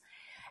agents,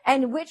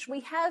 in which we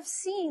have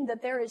seen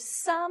that there is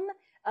some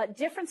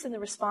difference in the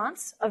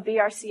response of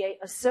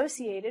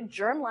BRCA-associated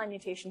germline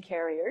mutation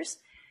carriers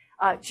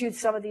to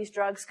some of these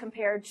drugs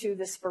compared to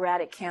the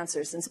sporadic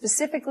cancers. And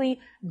specifically,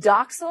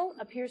 Doxil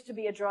appears to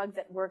be a drug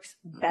that works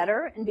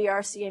better in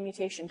BRCA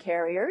mutation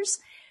carriers.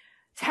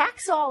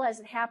 Taxol, as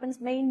it happens,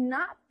 may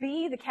not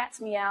be the cat's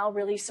meow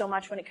really so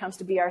much when it comes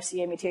to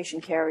BRCA mutation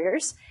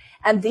carriers.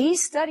 And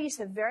these studies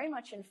have very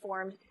much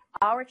informed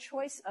our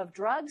choice of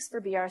drugs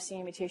for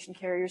BRCA mutation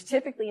carriers,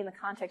 typically in the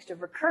context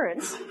of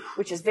recurrence,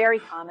 which is very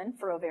common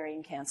for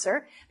ovarian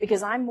cancer,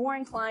 because I'm more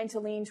inclined to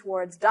lean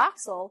towards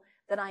Doxil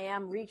than I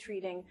am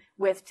retreating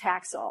with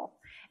Taxol.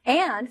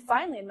 And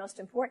finally, and most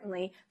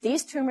importantly,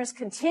 these tumors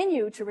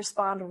continue to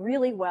respond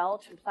really well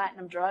to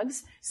platinum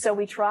drugs. So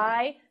we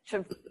try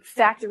to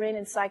factor in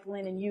and cycle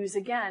in and use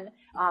again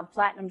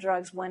platinum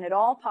drugs when at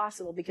all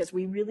possible, because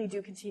we really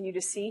do continue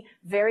to see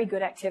very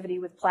good activity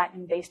with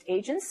platinum-based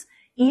agents,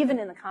 even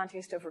in the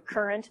context of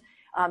recurrent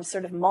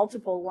sort of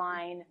multiple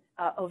line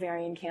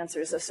ovarian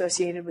cancers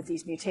associated with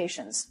these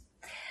mutations.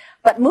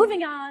 But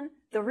moving on,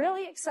 the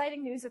really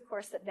exciting news, of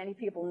course, that many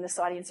people in this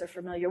audience are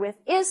familiar with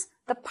is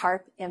the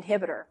PARP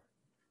inhibitor.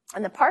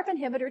 And the PARP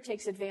inhibitor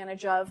takes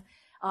advantage of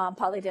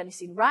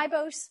polyadenosine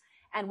ribose.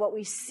 And what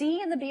we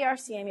see in the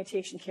BRCA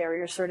mutation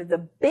carrier, sort of the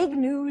big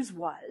news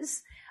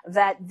was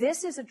that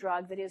this is a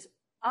drug that is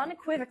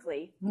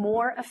unequivocally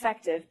more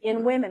effective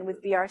in women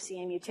with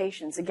BRCA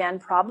mutations, again,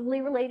 probably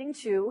relating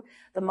to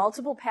the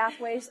multiple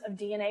pathways of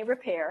DNA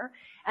repair,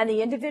 and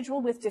the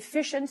individual with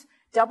deficient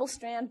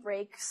double-strand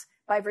breaks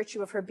by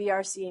virtue of her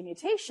BRCA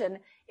mutation,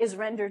 is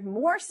rendered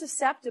more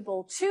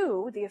susceptible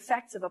to the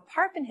effects of a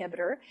PARP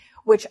inhibitor,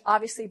 which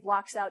obviously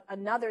blocks out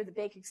another,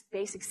 the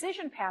base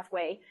excision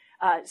pathway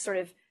sort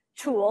of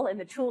tool in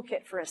the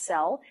toolkit for a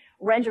cell,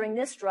 rendering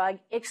this drug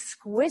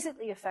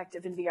exquisitely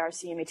effective in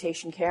BRCA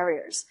mutation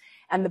carriers.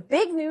 And the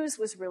big news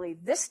was really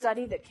this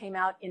study that came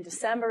out in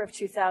December of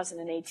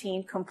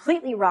 2018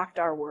 completely rocked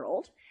our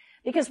world.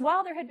 Because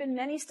while there had been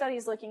many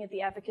studies looking at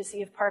the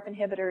efficacy of PARP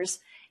inhibitors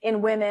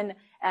in women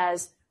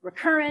as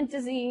recurrent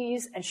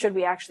disease, and should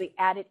we actually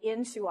add it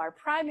into our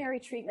primary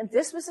treatment,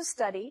 this was a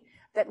study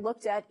that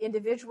looked at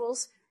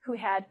individuals who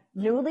had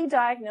newly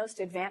diagnosed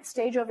advanced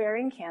stage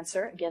ovarian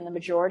cancer, again, the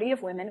majority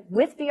of women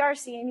with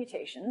BRCA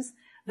mutations,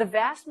 the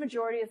vast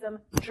majority of them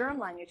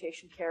germline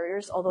mutation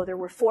carriers, although there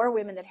were 4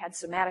 women that had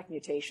somatic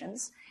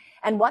mutations.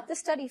 And what the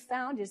study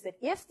found is that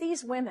if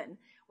these women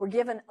were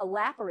given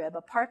olaparib,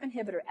 a PARP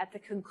inhibitor, at the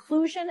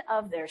conclusion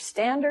of their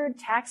standard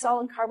Taxol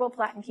and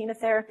carboplatin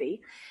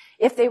chemotherapy,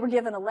 if they were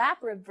given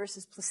olaparib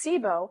versus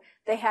placebo,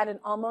 they had an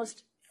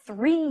almost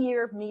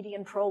 3-year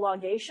median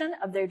prolongation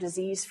of their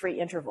disease-free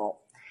interval.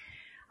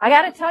 I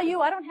got to tell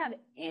you, I don't have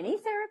any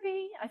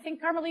therapy. I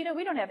think, Carmelita,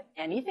 we don't have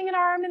anything in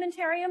our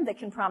armamentarium that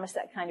can promise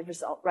that kind of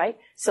result, right?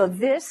 So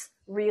this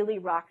really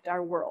rocked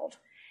our world.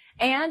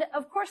 And,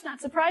 of course,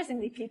 not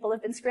surprisingly, people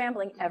have been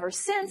scrambling ever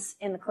since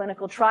in the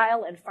clinical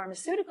trial and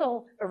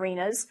pharmaceutical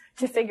arenas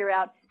to figure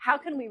out how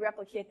can we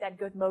replicate that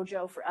good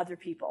mojo for other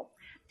people.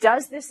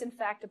 Does this, in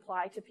fact,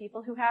 apply to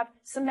people who have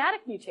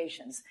somatic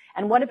mutations?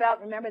 And what about,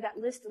 remember that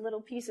list of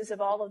little pieces of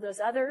all of those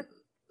other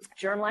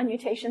germline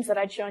mutations that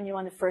I'd shown you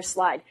on the first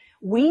slide?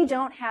 We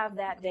don't have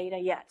that data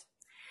yet.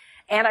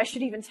 And I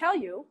should even tell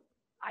you,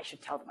 I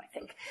should tell them, I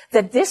think,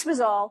 that this was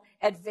all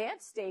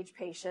advanced stage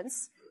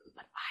patients.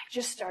 But I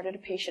just started a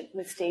patient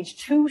with stage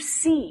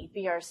 2C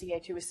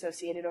BRCA2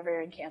 associated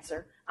ovarian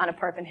cancer on a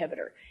PARP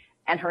inhibitor.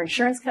 And her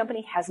insurance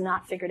company has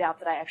not figured out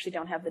that I actually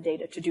don't have the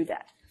data to do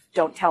that.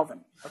 Don't tell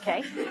them,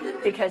 okay?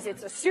 Because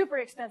it's a super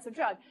expensive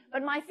drug.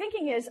 But my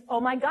thinking is,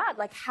 oh my God,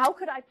 like how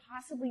could I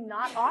possibly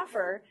not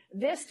offer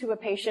this to a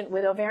patient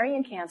with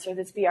ovarian cancer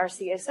that's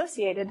BRCA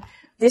associated?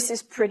 This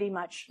is pretty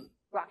much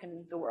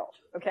rocking the world,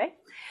 okay?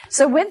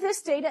 So with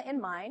this data in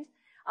mind,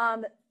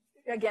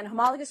 again,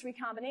 homologous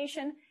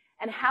recombination,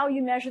 and how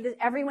you measure this.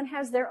 Everyone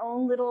has their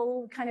own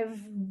little kind of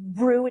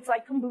brew. It's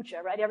like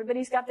kombucha, right?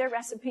 Everybody's got their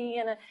recipe,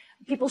 and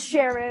people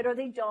share it or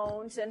they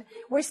don't. And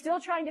we're still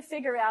trying to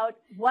figure out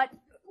what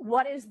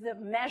is the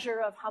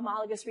measure of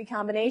homologous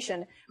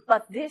recombination.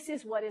 But this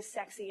is what is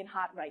sexy and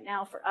hot right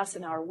now for us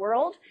in our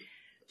world.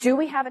 Do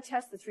we have a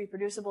test that's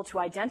reproducible to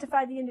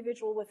identify the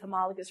individual with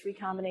homologous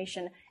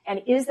recombination?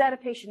 And is that a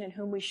patient in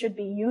whom we should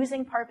be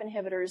using PARP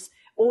inhibitors,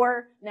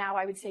 or now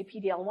I would say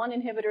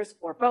PD-L1 inhibitors,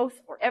 or both,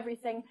 or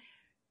everything?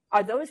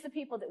 Are those the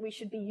people that we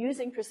should be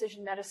using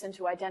precision medicine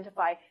to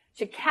identify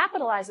to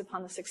capitalize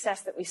upon the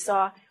success that we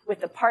saw with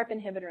the PARP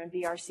inhibitor and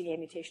BRCA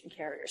mutation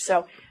carriers?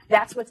 So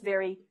that's what's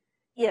very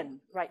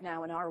in right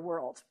now in our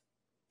world.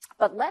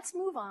 But let's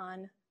move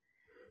on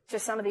to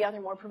some of the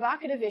other more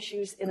provocative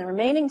issues in the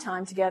remaining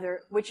time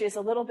together, which is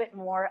a little bit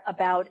more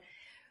about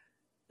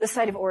the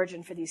site of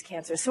origin for these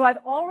cancers. So I've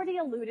already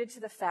alluded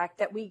to the fact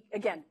that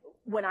again,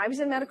 when I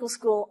was in medical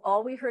school,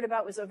 all we heard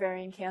about was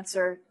ovarian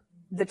cancer.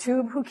 The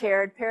tube, who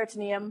cared?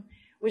 Peritoneum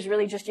was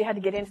really just you had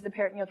to get into the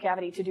peritoneal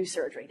cavity to do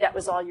surgery. That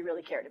was all you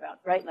really cared about,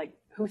 right? Like,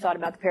 who thought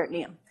about the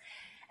peritoneum?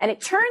 And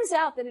it turns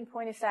out that, in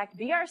point of fact,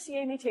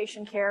 BRCA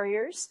mutation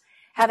carriers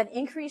have an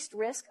increased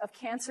risk of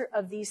cancer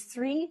of these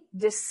 3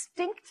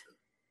 distinct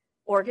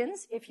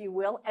organs, if you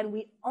will, and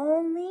we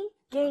only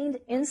gained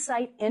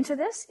insight into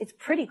this. It's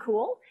pretty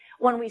cool.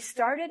 When we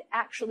started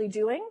actually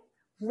doing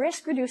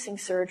risk-reducing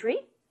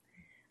surgery,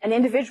 an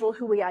individual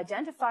who we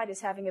identified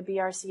as having a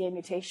BRCA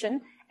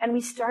mutation, and we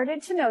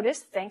started to notice,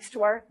 thanks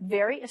to our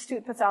very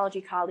astute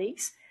pathology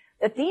colleagues,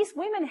 that these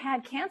women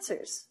had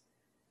cancers,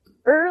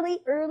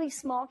 early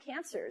small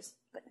cancers,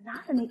 but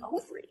not in the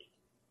ovary.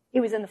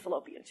 It was in the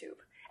fallopian tube.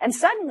 And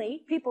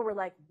suddenly, people were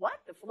like, what,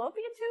 the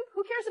fallopian tube?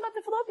 Who cares about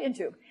the fallopian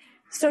tube?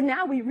 So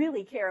now we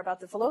really care about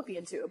the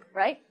fallopian tube,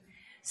 right?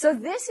 So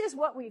this is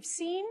what we've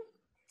seen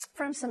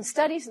from some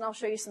studies, and I'll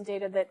show you some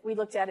data that we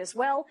looked at as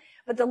well.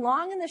 But the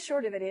long and the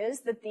short of it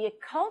is that the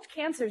occult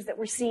cancers that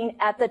we're seeing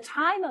at the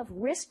time of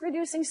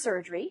risk-reducing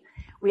surgery,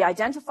 we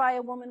identify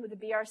a woman with a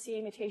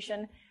BRCA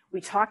mutation, we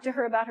talk to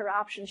her about her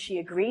options, she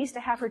agrees to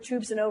have her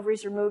tubes and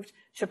ovaries removed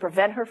to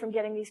prevent her from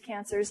getting these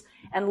cancers,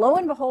 and lo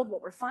and behold,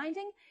 what we're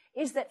finding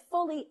is that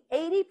fully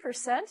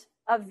 80%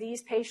 of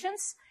these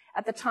patients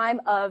at the time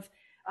of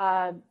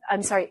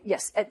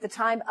at the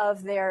time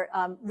of their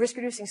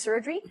risk-reducing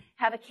surgery,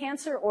 have a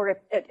cancer or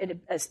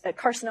a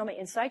carcinoma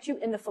in situ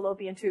in the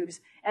fallopian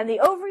tubes. And the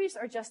ovaries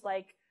are just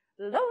like,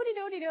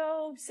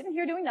 lo-de-do-de-do, sitting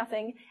here doing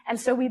nothing. And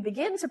so we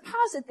begin to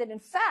posit that, in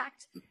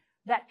fact,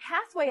 that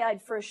pathway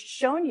I'd first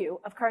shown you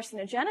of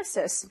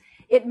carcinogenesis,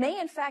 it may,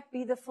 in fact,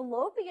 be the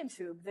fallopian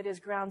tube that is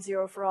ground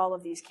zero for all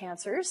of these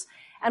cancers.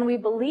 And we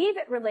believe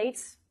it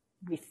relates,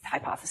 we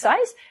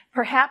hypothesize,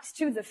 perhaps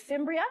to the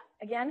fimbria,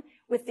 again,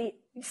 with the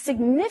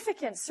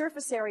significant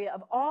surface area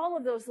of all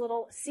of those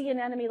little sea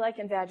anemone-like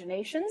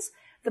invaginations,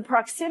 the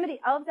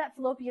proximity of that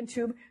fallopian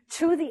tube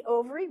to the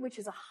ovary, which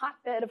is a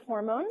hotbed of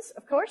hormones,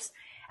 of course,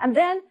 and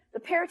then the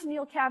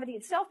peritoneal cavity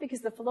itself,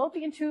 because the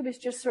fallopian tube is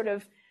just sort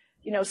of,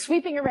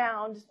 sweeping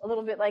around a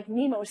little bit like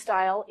Nemo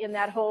style in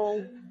that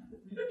whole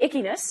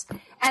ickiness.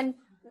 And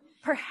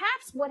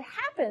perhaps what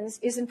happens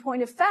is, in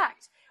point of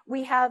fact,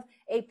 we have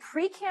a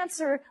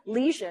precancer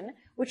lesion,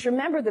 which,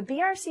 remember, the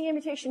BRCA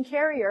mutation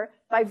carrier,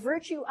 by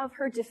virtue of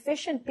her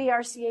deficient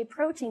BRCA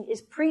protein,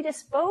 is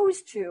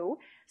predisposed to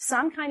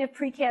some kind of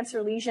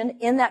precancer lesion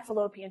in that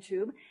fallopian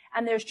tube.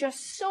 And there's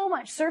just so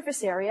much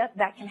surface area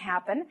that can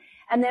happen.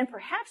 And then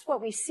perhaps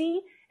what we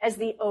see as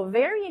the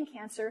ovarian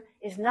cancer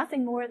is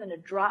nothing more than a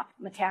drop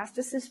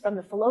metastasis from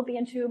the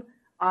fallopian tube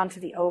onto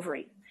the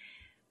ovary.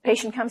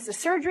 Patient comes to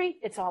surgery,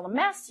 it's all a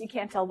mess, you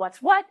can't tell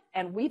what's what,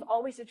 and we've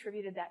always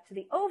attributed that to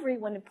the ovary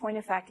when in point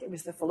of fact it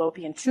was the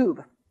fallopian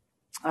tube.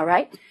 All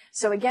right,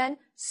 so again,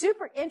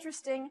 super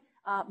interesting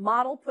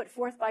model put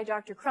forth by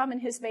Dr. Crum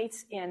and his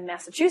mates in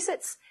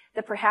Massachusetts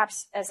that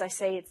perhaps, as I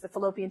say, it's the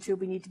fallopian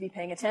tube we need to be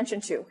paying attention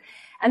to.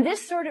 And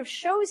this sort of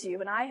shows you,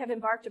 and I have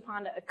embarked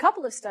upon a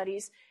couple of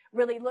studies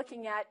really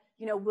looking at,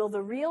 will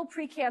the real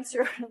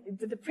precancer,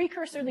 the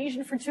precursor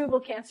lesion for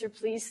tubal cancer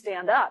please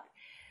stand up?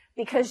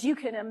 Because you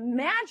can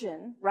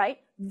imagine, right,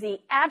 the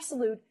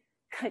absolute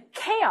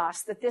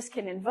chaos that this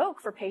can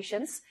invoke for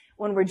patients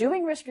when we're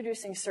doing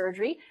risk-reducing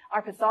surgery.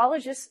 Our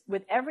pathologists,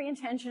 with every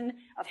intention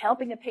of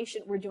helping the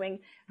patient, we're doing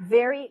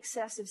very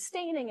excessive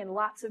staining and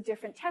lots of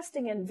different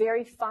testing and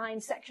very fine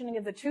sectioning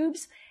of the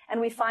tubes,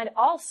 and we find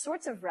all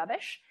sorts of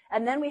rubbish.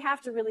 And then we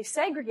have to really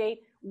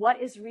segregate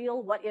what is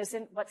real, what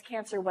isn't, what's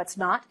cancer, what's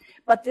not.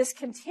 But this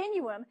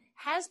continuum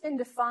has been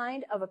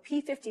defined of a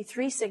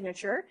P53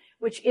 signature,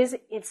 which is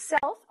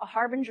itself a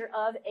harbinger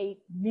of a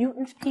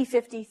mutant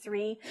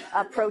P53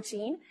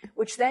 protein,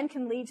 which then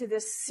can lead to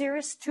this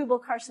serous tubal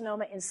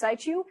carcinoma in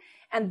situ.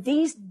 And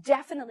these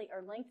definitely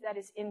are linked. That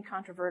is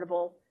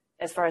incontrovertible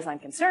as far as I'm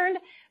concerned,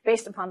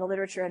 based upon the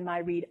literature and my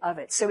read of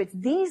it. So it's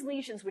these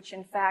lesions which,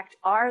 in fact,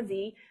 are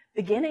the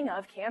beginning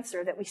of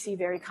cancer that we see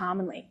very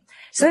commonly.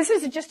 So this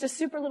is just a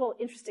super little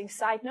interesting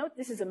side note.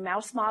 This is a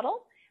mouse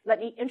model. Let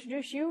me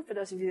introduce you, for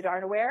those of you that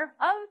aren't aware,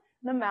 of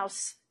the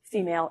mouse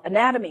female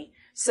anatomy.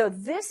 So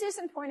this is,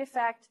 in point of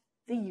fact,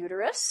 the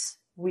uterus.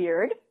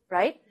 Weird,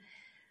 right?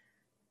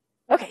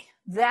 Okay,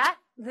 that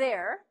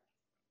there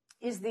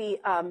is the,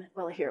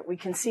 well, here, we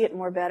can see it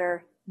more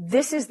better.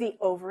 This is the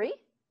ovary,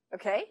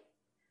 okay?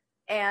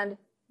 And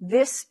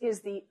this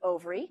is the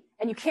ovary.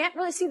 And you can't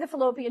really see the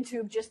fallopian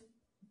tube,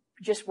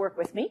 just work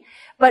with me.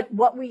 But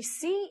what we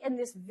see in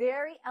this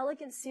very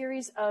elegant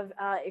series of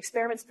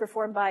experiments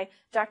performed by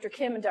Dr.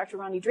 Kim and Dr.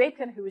 Ronnie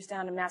Drapkin, who was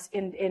down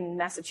in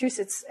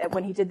Massachusetts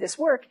when he did this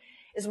work,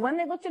 is when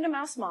they looked at a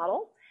mouse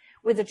model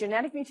with a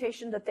genetic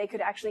mutation that they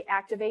could actually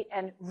activate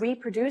and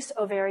reproduce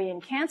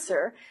ovarian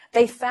cancer,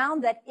 they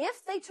found that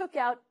if they took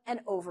out an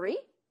ovary,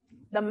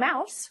 the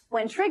mouse,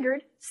 when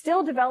triggered,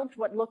 still developed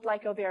what looked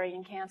like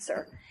ovarian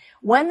cancer.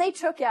 When they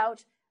took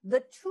out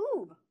the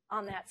tube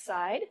on that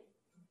side,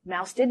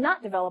 mouse did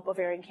not develop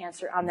ovarian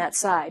cancer on that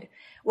side.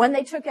 When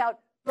they took out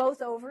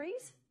both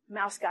ovaries,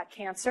 mouse got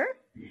cancer.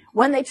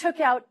 When they took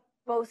out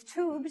both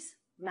tubes,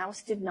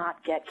 mouse did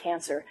not get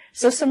cancer.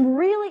 So some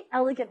really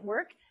elegant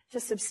work to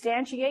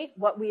substantiate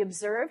what we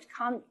observed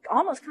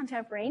almost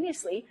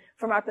contemporaneously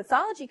from our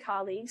pathology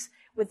colleagues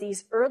with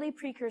these early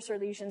precursor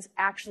lesions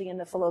actually in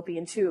the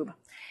fallopian tube.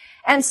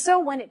 And so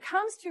when it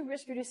comes to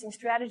risk-reducing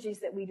strategies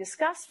that we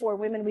discuss for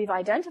women we've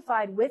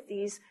identified with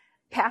these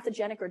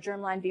pathogenic or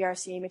germline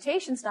BRCA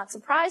mutations, not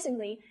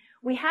surprisingly,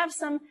 we have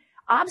some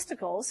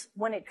obstacles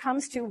when it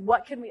comes to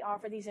what can we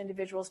offer these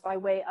individuals by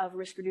way of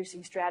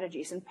risk-reducing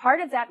strategies. And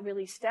part of that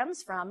really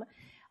stems from,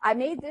 I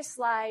made this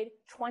slide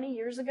 20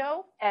 years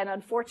ago, and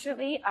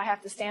unfortunately, I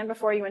have to stand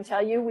before you and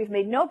tell you we've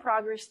made no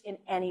progress in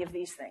any of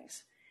these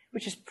things,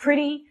 which is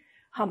pretty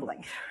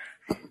humbling,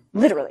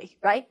 literally,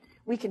 right?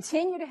 We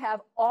continue to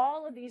have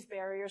all of these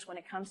barriers when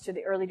it comes to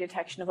the early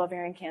detection of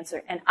ovarian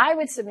cancer. And I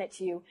would submit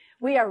to you,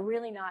 we are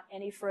really not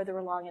any further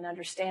along in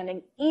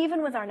understanding,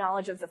 even with our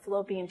knowledge of the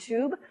fallopian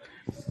tube,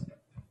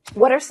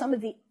 what are some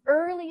of the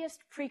earliest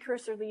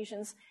precursor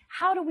lesions?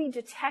 How do we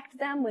detect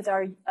them with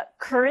our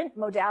current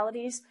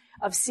modalities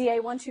of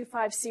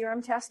CA-125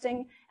 serum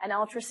testing and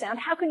ultrasound?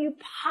 How can you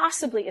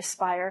possibly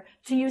aspire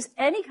to use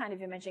any kind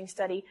of imaging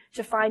study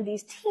to find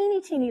these teeny,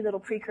 teeny little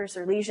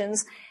precursor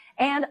lesions?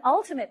 And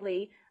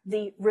ultimately,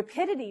 the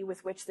rapidity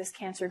with which this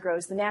cancer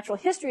grows, the natural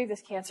history of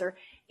this cancer,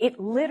 it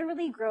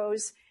literally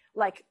grows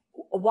like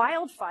a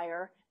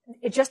wildfire.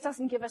 It just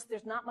doesn't give us,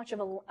 there's not much of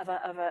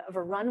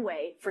a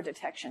runway for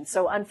detection.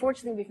 So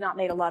unfortunately, we've not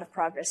made a lot of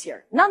progress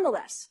here.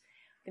 Nonetheless,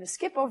 I'm going to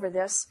skip over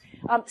this.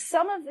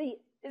 Some of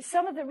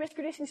the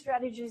risk-reducing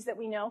strategies that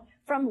we know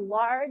from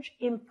large,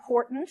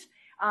 important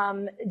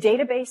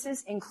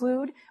databases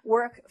include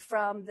work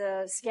from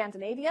the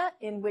Scandinavia,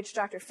 in which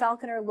Dr.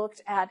 Falconer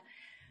looked at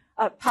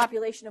a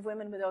population of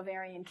women with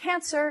ovarian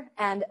cancer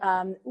and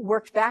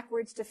worked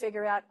backwards to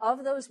figure out,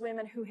 of those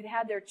women who had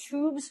had their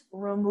tubes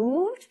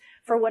removed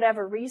for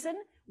whatever reason,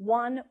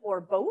 one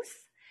or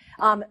both,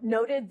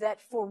 noted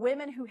that for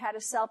women who had a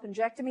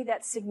salpingectomy,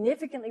 that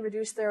significantly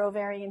reduced their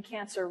ovarian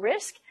cancer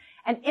risk,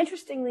 and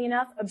interestingly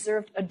enough,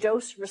 observed a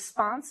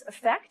dose-response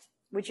effect,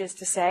 which is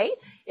to say,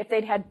 if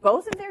they'd had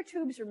both of their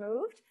tubes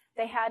removed,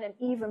 they had an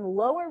even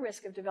lower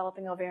risk of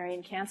developing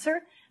ovarian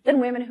cancer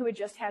than women who had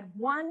just had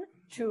one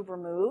tube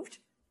removed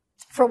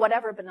for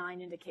whatever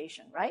benign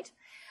indication, right?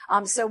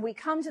 So we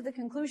come to the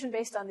conclusion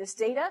based on this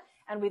data,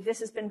 and this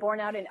has been borne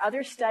out in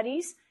other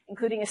studies,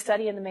 including a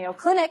study in the Mayo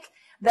Clinic,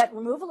 that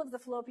removal of the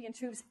fallopian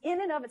tubes in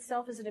and of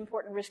itself is an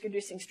important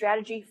risk-reducing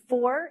strategy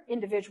for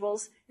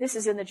individuals. This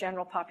is in the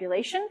general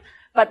population,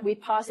 but we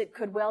posit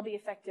could well be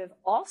effective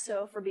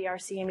also for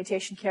BRCA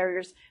mutation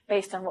carriers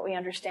based on what we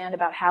understand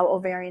about how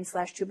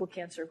ovarian/tubal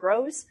cancer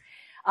grows.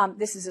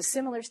 This is a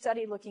similar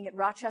study looking at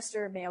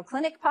Rochester Mayo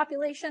Clinic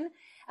population,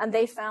 and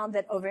they found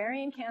that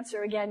ovarian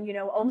cancer, again, you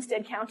know,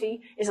 Olmsted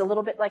County is a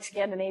little bit like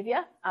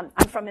Scandinavia. I'm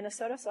from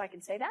Minnesota, so I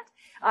can say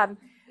that.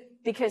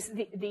 Because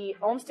the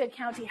Olmsted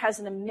County has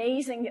an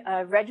amazing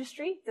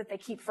registry that they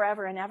keep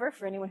forever and ever.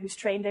 For anyone who's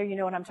trained there, you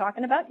know what I'm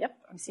talking about. Yep,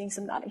 I'm seeing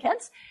some nodding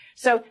heads.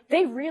 So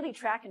they really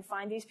track and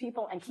find these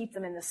people and keep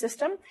them in the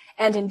system.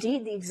 And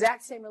indeed, the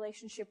exact same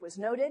relationship was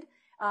noted.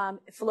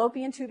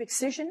 Fallopian tube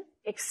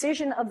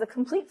excision of the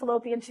complete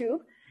fallopian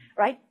tube,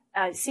 right,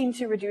 seemed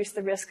to reduce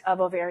the risk of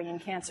ovarian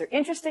cancer.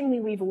 Interestingly,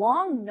 we've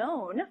long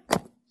known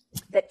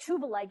that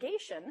tubal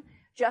ligation,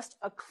 just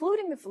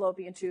occluding the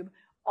fallopian tube,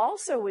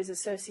 also is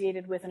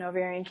associated with an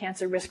ovarian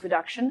cancer risk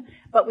reduction,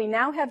 but we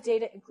now have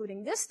data,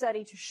 including this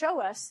study, to show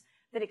us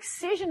that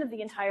excision of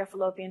the entire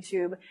fallopian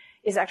tube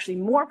is actually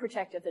more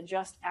protective than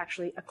just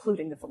actually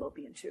occluding the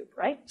fallopian tube,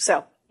 right?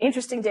 So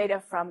interesting data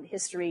from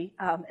history,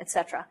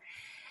 etc.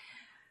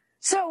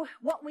 So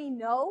what we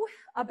know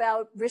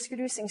about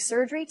risk-reducing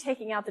surgery,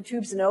 taking out the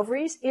tubes and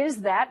ovaries,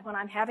 is that when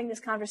I'm having this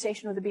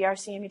conversation with a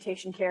BRCA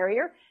mutation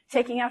carrier,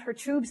 taking out her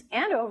tubes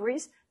and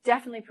ovaries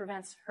definitely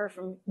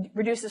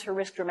reduces her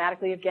risk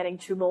dramatically of getting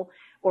tubal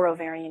or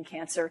ovarian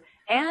cancer,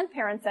 and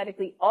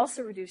parenthetically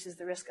also reduces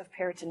the risk of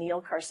peritoneal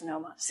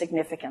carcinoma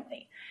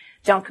significantly.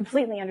 Don't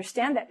completely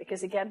understand that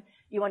because, again,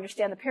 you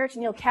understand the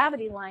peritoneal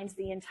cavity lines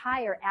the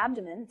entire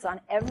abdomen. It's on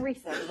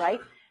everything,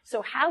 right?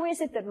 So how is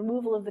it that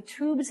removal of the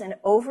tubes and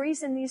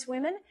ovaries in these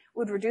women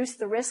would reduce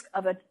the risk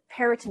of a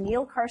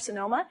peritoneal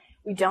carcinoma?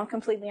 We don't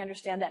completely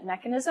understand that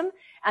mechanism,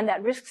 and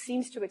that risk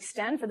seems to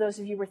extend. For those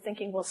of you who are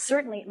thinking, well,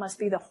 certainly it must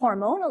be the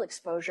hormonal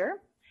exposure,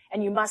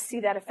 and you must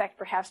see that effect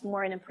perhaps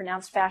more in a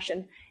pronounced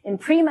fashion in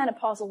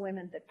premenopausal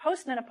women than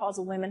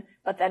postmenopausal women,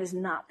 but that is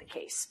not the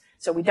case.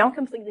 So we don't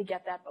completely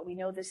get that, but we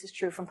know this is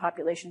true from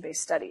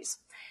population-based studies.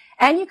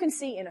 And you can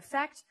see, in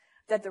effect,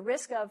 that the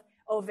risk of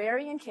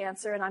ovarian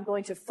cancer, and I'm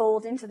going to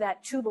fold into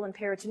that tubal and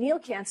peritoneal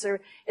cancer,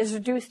 is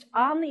reduced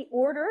on the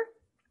order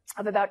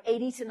of about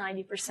 80 to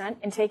 90%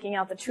 in taking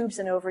out the tubes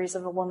and ovaries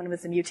of a woman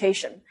with a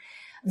mutation.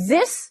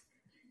 This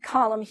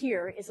column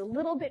here is a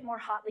little bit more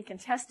hotly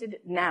contested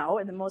now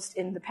in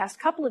the past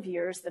couple of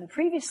years than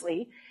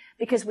previously,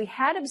 because we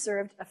had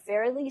observed a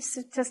fairly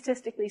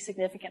statistically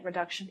significant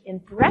reduction in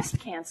breast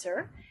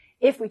cancer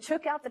if we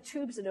took out the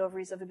tubes and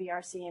ovaries of a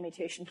BRCA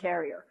mutation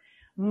carrier.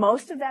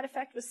 Most of that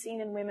effect was seen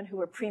in women who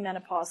were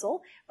premenopausal,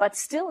 but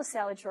still a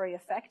salutary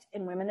effect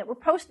in women that were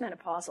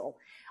postmenopausal.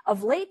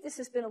 Of late, this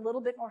has been a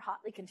little bit more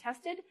hotly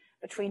contested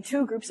between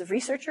two groups of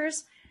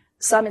researchers,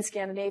 some in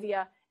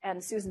Scandinavia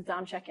and Susan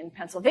Domchek in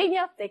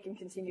Pennsylvania. They can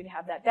continue to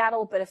have that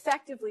battle, but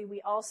effectively, we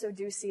also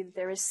do see that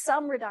there is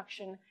some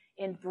reduction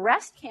in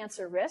breast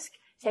cancer risk,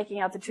 taking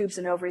out the tubes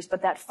and ovaries,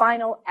 but that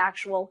final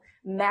actual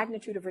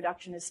magnitude of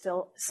reduction is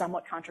still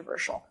somewhat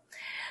controversial.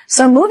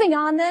 So moving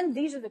on then,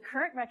 these are the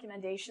current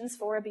recommendations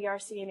for a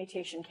BRCA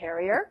mutation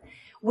carrier.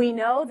 We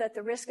know that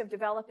the risk of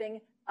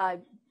developing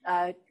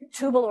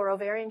tubal or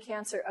ovarian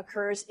cancer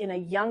occurs at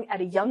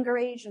a younger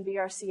age in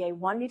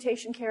BRCA1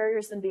 mutation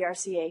carriers than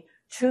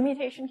BRCA2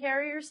 mutation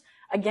carriers.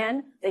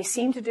 Again, they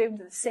seem to do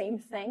the same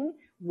thing.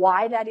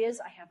 Why that is,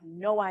 I have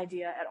no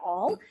idea at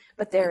all,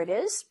 but there it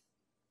is.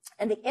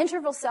 And the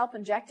interval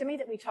salpingectomy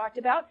that we talked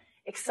about,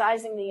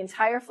 excising the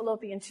entire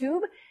fallopian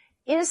tube,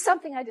 is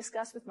something I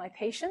discuss with my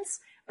patients,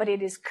 but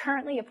it is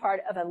currently a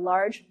part of a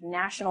large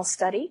national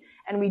study,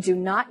 and we do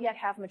not yet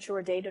have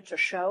mature data to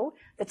show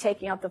that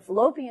taking out the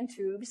fallopian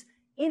tubes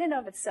in and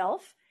of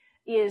itself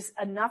is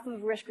enough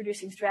of a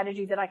risk-reducing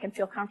strategy that I can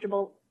feel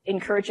comfortable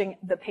encouraging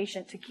the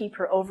patient to keep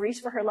her ovaries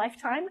for her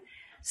lifetime.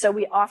 So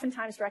we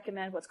oftentimes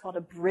recommend what's called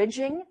a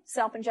bridging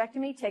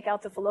salpingectomy, take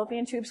out the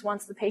fallopian tubes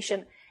once the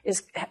patient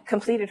is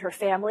completed her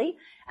family,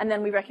 and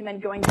then we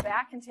recommend going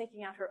back and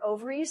taking out her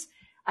ovaries,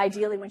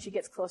 ideally when she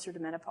gets closer to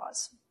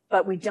menopause.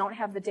 But we don't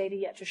have the data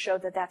yet to show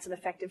that that's an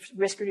effective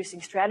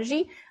risk-reducing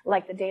strategy.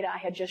 Like the data I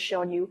had just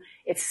shown you,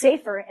 it's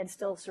safer and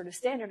still sort of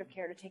standard of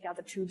care to take out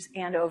the tubes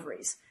and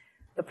ovaries.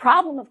 The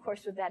problem, of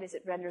course, with that is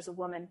it renders a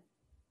woman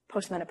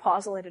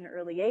postmenopausal at an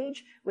early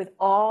age with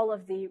all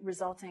of the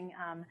resulting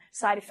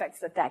side effects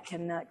that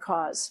can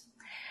cause.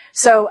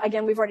 So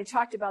again, we've already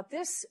talked about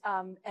this,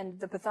 and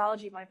the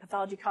pathology, my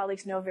pathology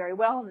colleagues know very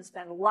well, and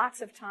spend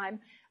lots of time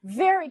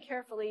very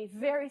carefully,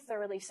 very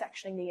thoroughly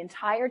sectioning the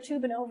entire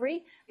tube and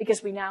ovary,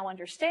 because we now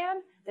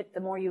understand that the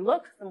more you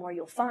look, the more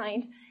you'll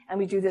find, and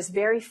we do this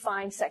very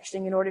fine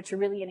sectioning in order to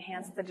really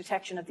enhance the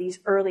detection of these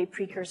early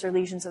precursor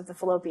lesions of the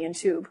fallopian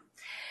tube.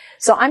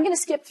 So I'm going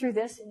to skip through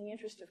this in the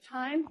interest of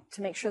time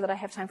to make sure that I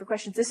have time for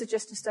questions. This is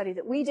just a study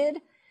that we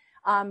did.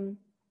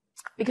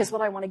 Because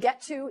what I want to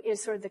get to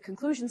is sort of the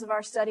conclusions of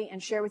our study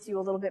and share with you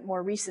a little bit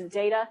more recent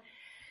data.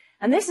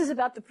 And this is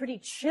about the pretty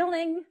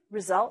chilling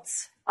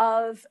results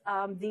of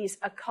these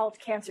occult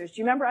cancers. Do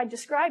you remember I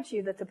described to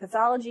you that the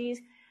pathology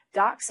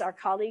docs, our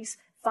colleagues,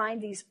 find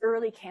these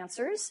early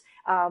cancers,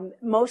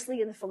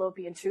 mostly in the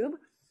fallopian tube.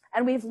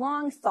 And we've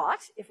long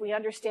thought, if we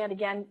understand,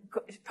 again,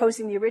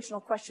 posing the original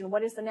question,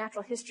 what is the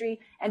natural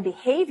history and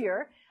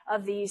behavior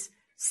of these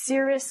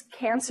serous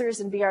cancers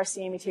and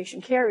BRCA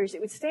mutation carriers, it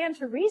would stand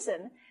to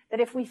reason that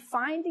if we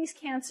find these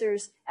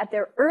cancers at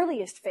their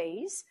earliest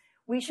phase,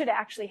 we should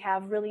actually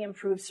have really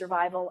improved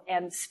survival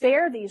and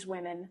spare these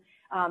women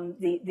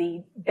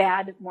the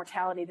bad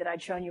mortality that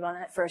I'd shown you on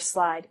that first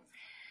slide.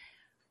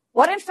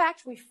 What, in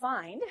fact, we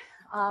find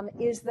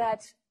is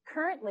that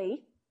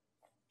currently,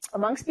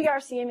 amongst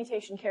BRCA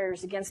mutation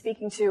carriers, again,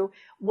 speaking to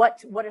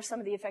what are some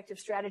of the effective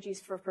strategies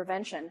for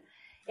prevention,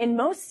 in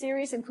most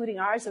series, including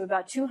ours, of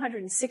about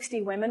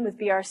 260 women with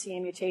BRCA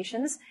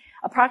mutations,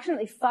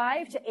 approximately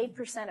 5 to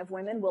 8% of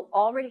women will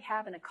already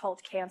have an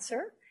occult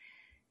cancer,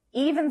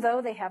 even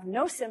though they have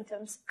no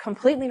symptoms,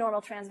 completely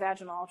normal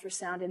transvaginal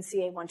ultrasound and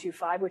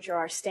CA125, which are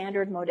our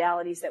standard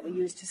modalities that we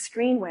use to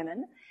screen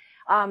women.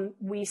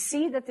 We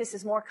see that this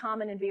is more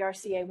common in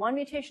BRCA1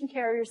 mutation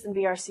carriers than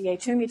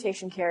BRCA2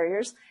 mutation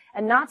carriers,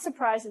 and not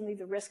surprisingly,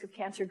 the risk of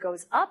cancer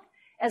goes up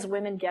as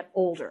women get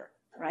older,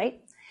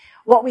 right?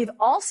 What we've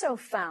also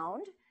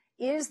found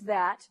is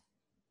that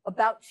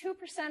about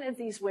 2% of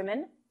these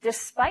women,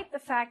 despite the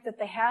fact that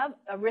they have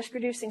a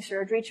risk-reducing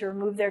surgery to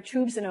remove their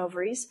tubes and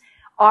ovaries,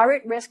 are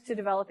at risk to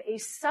develop a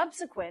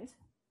subsequent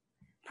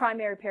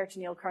primary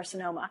peritoneal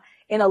carcinoma.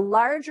 In a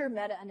larger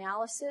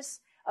meta-analysis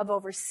of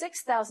over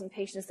 6,000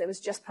 patients that was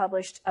just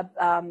published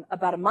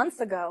about a month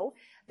ago,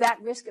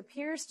 that risk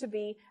appears to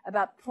be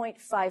about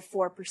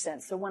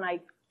 0.54%. So when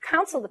I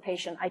counsel the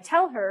patient, I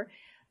tell her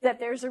that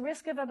there's a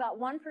risk of about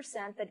 1%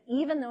 that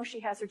even though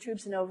she has her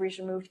tubes and ovaries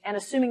removed, and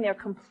assuming they're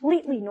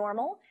completely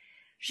normal,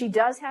 she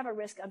does have a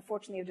risk,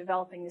 unfortunately, of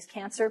developing this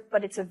cancer,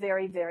 but it's a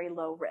very, very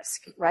low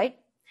risk, right?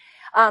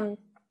 I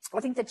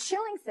think the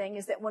chilling thing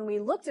is that when we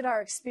looked at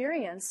our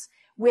experience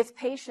with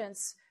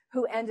patients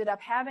who ended up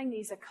having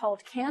these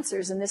occult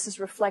cancers, and this is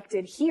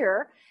reflected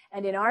here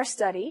and in our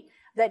study,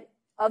 that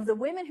of the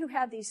women who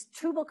had these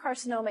tubal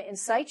carcinoma in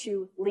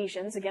situ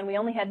lesions, again, we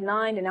only had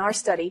 9 in our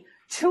study,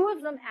 2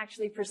 of them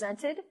actually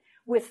presented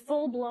with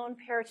full-blown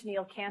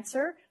peritoneal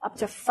cancer up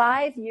to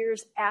 5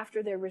 years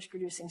after their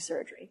risk-reducing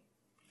surgery.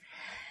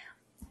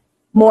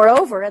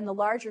 Moreover, in the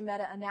larger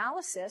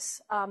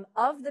meta-analysis,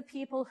 of the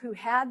people who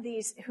had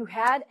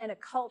an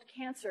occult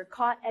cancer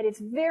caught at its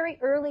very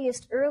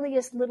earliest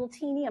little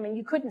teeny, I mean,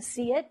 you couldn't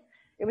see it.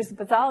 It was the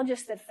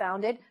pathologist that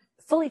found it.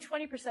 Fully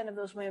 20% of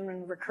those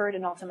women recurred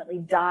and ultimately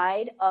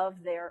died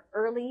of their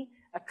early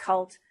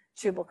occult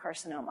tubal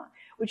carcinoma,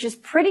 which is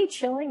pretty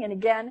chilling, and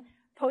again,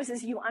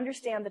 poses, you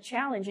understand the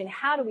challenge in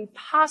how do we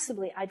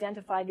possibly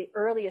identify the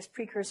earliest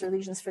precursor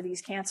lesions for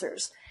these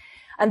cancers.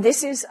 And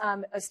this is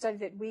a study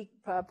that we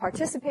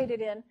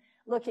participated in,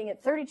 looking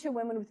at 32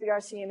 women with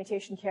BRCA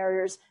mutation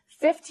carriers,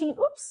 15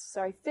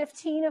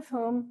 of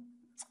whom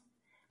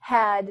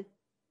had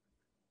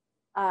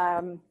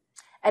an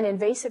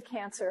invasive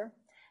cancer.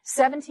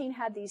 17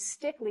 had these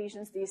stick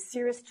lesions, these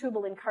serous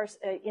tubal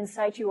in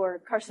situ or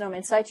carcinoma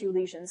in situ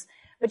lesions.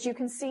 But you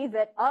can see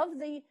that of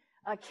the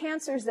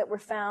cancers that were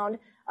found,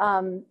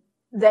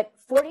 that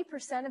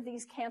 40% of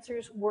these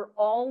cancers were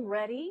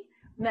already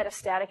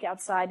metastatic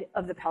outside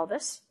of the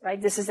pelvis,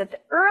 right? This is at the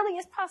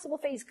earliest possible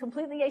phase,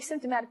 completely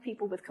asymptomatic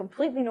people with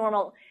completely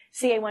normal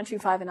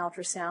CA125 and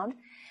ultrasound.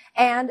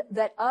 And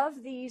that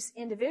of these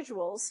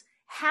individuals,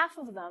 half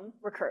of them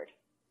recurred.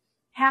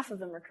 Half of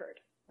them recurred.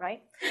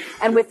 Right?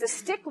 And with the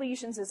stick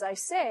lesions, as I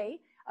say,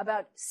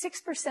 about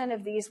 6%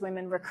 of these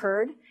women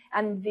recurred,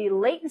 and the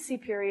latency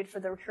period for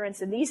the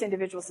recurrence in these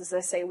individuals, as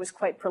I say, was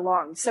quite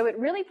prolonged. So it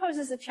really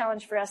poses a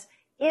challenge for us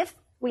if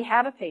we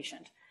have a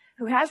patient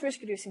who has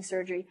risk-reducing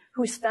surgery,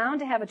 who's found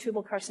to have a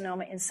tubal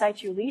carcinoma in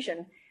situ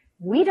lesion.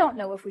 We don't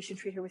know if we should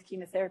treat her with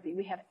chemotherapy.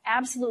 We have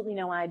absolutely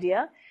no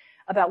idea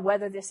about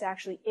whether this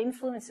actually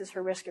influences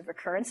her risk of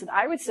recurrence. And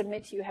I would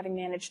submit to you, having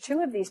managed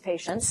 2 of these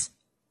patients,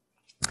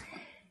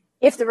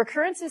 if the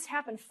recurrences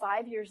happen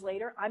 5 years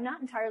later, I'm not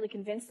entirely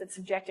convinced that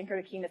subjecting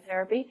her to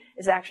chemotherapy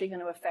is actually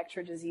going to affect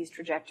her disease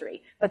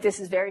trajectory. But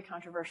this is very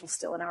controversial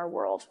still in our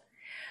world.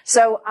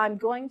 So I'm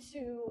going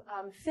to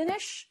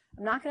finish.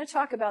 I'm not going to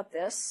talk about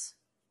this,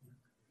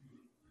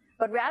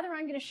 but rather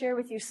I'm going to share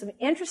with you some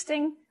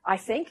interesting, I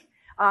think,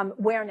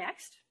 where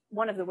next,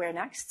 one of the where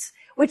nexts,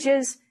 which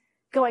is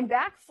going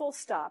back full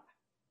stop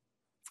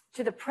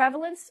to the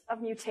prevalence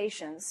of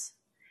mutations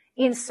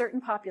in certain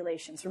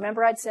populations.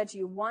 Remember, I'd said to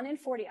you, 1 in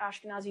 40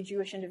 Ashkenazi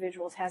Jewish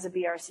individuals has a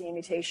BRCA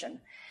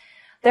mutation.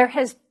 There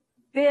has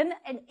been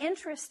an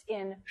interest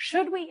in,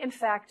 should we in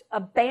fact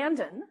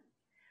abandon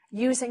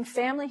using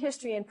family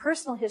history and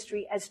personal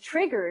history as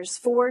triggers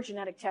for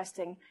genetic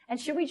testing, and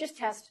should we just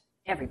test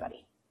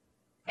everybody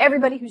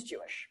who's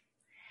Jewish?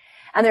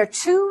 And there are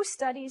 2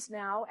 studies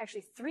now,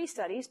 actually 3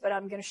 studies, but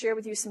I'm going to share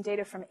with you some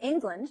data from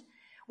England,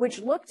 which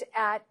looked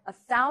at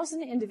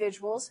 1,000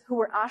 individuals who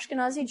were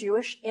Ashkenazi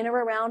Jewish in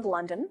or around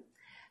London,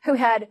 who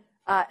had,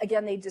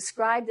 again, they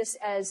described this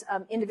as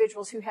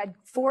individuals who had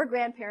 4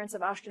 grandparents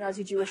of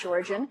Ashkenazi Jewish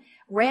origin,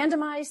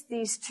 randomized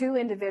these 2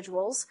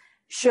 individuals.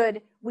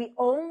 Should we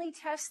only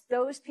test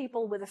those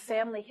people with a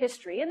family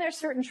history? And there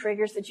are certain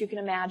triggers that you can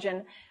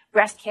imagine: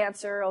 breast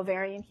cancer,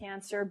 ovarian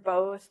cancer,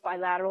 both,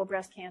 bilateral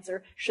breast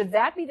cancer. Should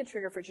that be the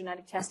trigger for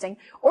genetic testing?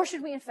 Or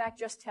should we, in fact,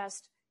 just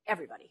test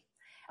everybody?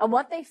 And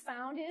what they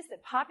found is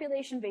that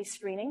population-based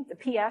screening, the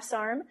PS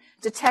arm,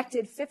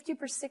 detected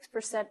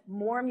 56%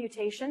 more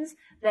mutations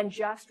than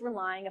just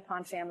relying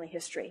upon family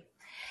history.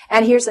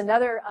 And here's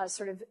another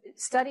sort of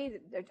study,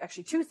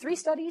 actually 3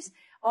 studies,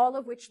 all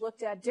of which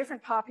looked at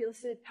different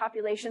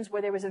populations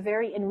where there was a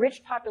very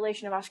enriched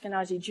population of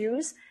Ashkenazi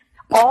Jews,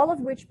 all of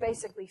which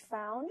basically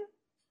found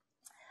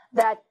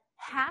that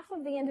half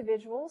of the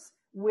individuals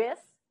with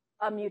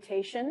a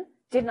mutation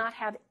did not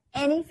have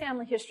any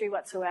family history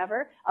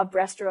whatsoever of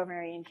breast or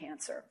ovarian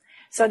cancer.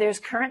 So there's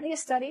currently a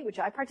study, which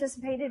I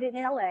participated in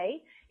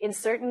LA, in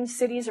certain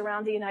cities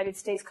around the United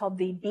States, called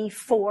the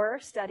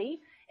B4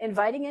 study,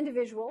 inviting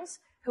individuals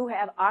who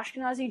have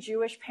Ashkenazi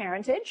Jewish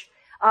parentage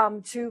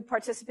to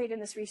participate in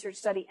this research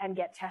study and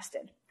get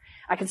tested.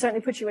 I can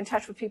certainly put you in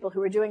touch with people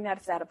who are doing that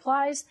if that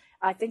applies.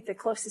 I think the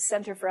closest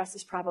center for us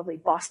is probably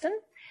Boston.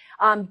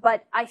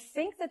 But I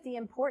think that the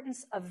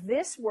importance of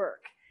this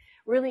work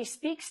really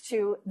speaks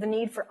to the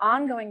need for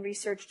ongoing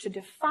research to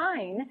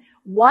define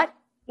what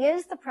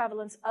is the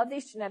prevalence of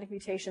these genetic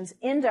mutations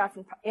in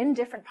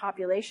different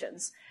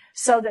populations,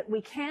 so that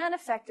we can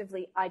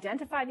effectively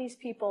identify these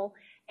people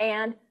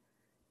and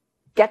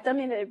get them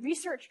in a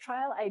research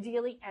trial,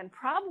 ideally, and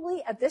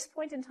probably at this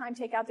point in time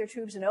take out their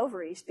tubes and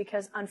ovaries,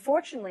 because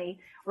unfortunately,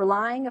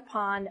 relying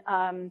upon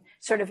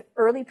sort of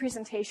early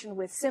presentation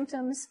with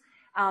symptoms,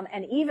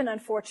 and even,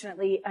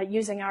 unfortunately,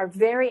 using our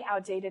very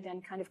outdated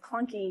and kind of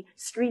clunky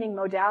screening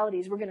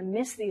modalities, we're going to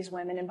miss these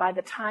women. And by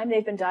the time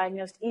they've been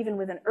diagnosed, even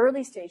with an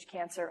early stage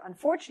cancer,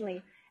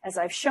 unfortunately, as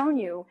I've shown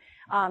you,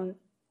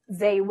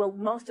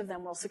 most of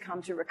them will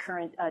succumb to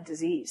recurrent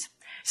disease.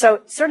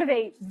 So sort of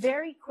a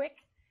very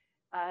quick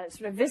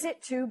sort of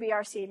visit to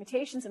BRCA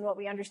mutations and what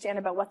we understand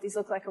about what these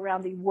look like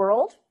around the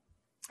world,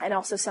 and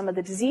also some of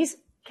the disease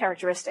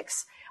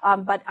characteristics.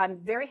 But I'm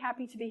very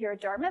happy to be here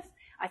at Dartmouth.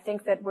 I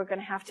think that we're going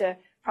to have to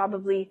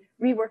probably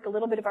rework a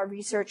little bit of our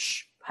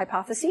research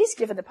hypotheses,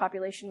 given the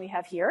population we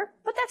have here.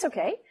 But that's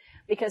okay,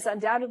 because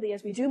undoubtedly,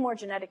 as we do more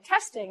genetic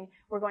testing,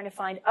 we're going to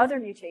find other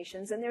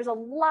mutations. And there's a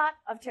lot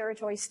of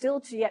territory still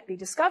to yet be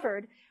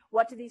discovered.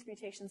 What do these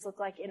mutations look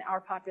like in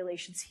our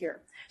populations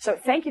here? So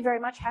thank you very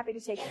much. Happy to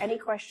take any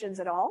questions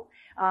at all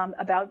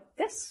about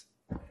this.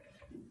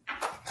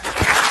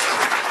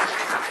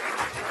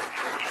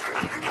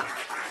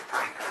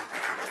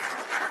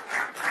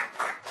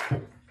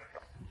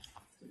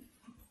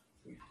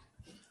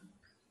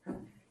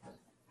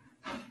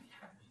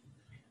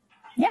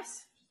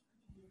 Yes.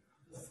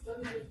 The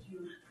study that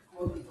you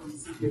quoted from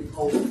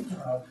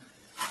CPO,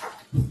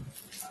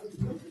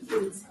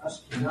 it's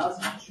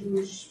Ashkenazi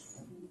Jewish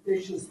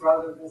mutations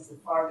rather than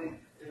Sephardic.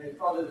 They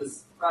call it a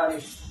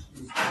Spanish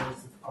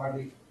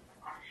Sephardic.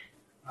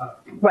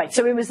 Right.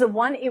 So it was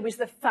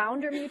the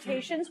founder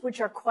mutations,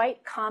 which are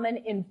quite common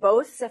in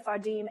both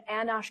Sephardim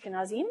and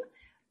Ashkenazim,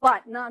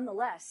 but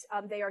nonetheless,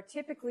 they are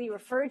typically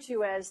referred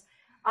to as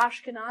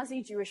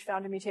Ashkenazi Jewish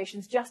founder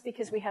mutations, just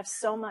because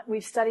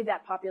we've studied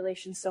that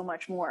population so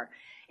much more.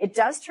 It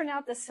does turn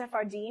out the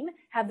Sephardim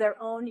have their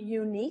own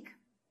unique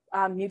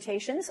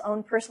mutations,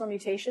 own personal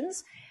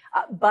mutations,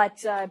 but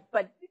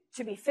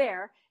to be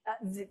fair,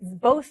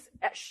 both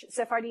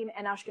Sephardim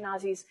and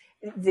Ashkenazis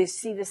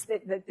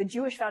the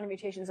Jewish founder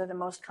mutations are the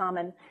most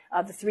common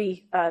of the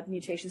 3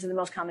 mutations, are the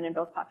most common in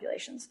both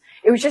populations.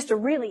 It was just a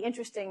really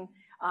interesting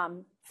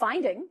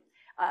finding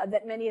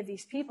that many of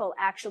these people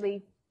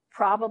actually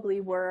probably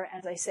were,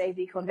 as I say,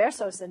 the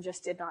conversos, and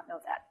just did not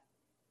know that.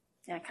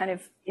 Yeah, kind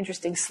of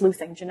interesting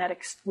sleuthing,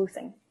 genetic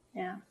sleuthing.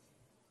 Yeah.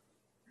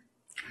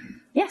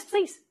 Yes,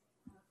 please.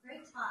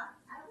 Great talk.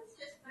 I was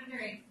just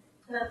wondering,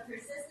 the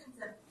persistence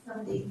of some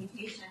of these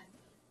mutations,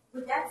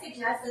 would that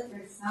suggest that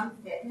there's some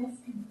fitness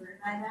conferred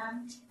by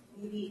them,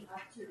 maybe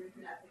up to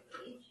reproductive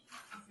age?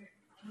 Is there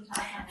any talk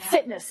on that?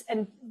 Fitness,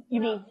 and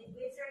you mean?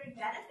 Is there any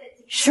benefit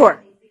to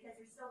Sure. these because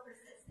they're so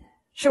persistent?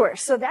 Sure.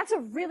 So that's a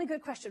really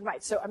good question.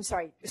 Right. So I'm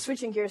sorry,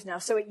 switching gears now.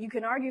 So you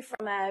can argue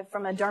from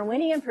a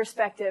Darwinian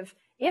perspective,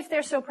 if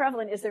they're so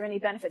prevalent, is there any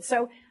benefit?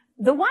 So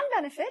the one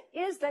benefit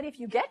is that if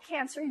you get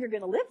cancer, you're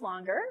going to live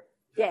longer.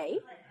 Yay.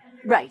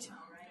 Right.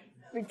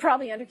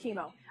 Probably under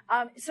chemo.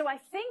 So I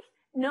think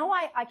no,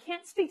 I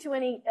can't speak to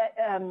any.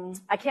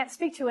 I can't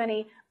speak to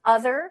any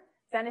other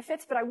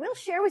benefits, but I will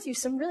share with you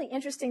some really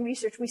interesting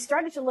research. We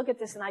started to look at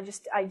this, and I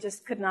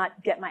just could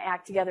not get my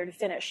act together to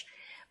finish.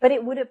 But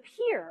it would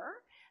appear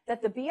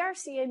that the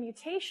BRCA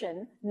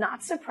mutation,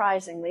 not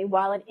surprisingly,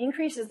 while it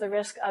increases the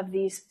risk of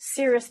these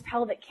serous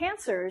pelvic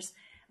cancers,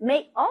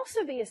 may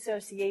also be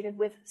associated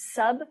with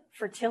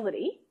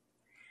subfertility,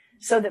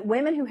 so that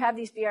women who have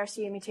these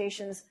BRCA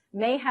mutations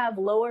may have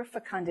lower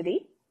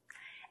fecundity.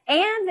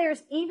 And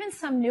there's even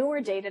some newer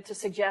data to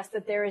suggest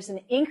that there is an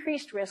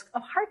increased risk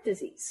of heart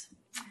disease.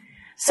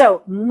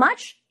 So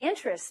much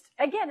interest,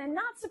 again, and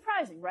not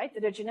surprising, right,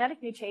 that a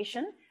genetic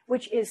mutation,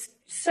 which is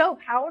so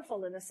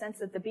powerful in the sense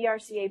that the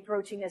BRCA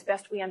protein, as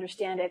best we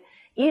understand it,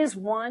 is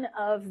one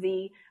of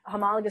the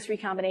homologous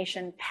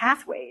recombination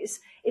pathways.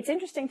 It's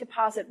interesting to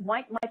posit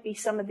what might be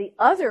some of the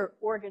other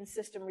organ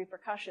system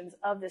repercussions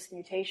of this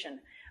mutation.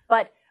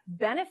 But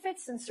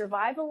benefits and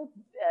survival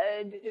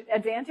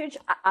advantage,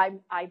 I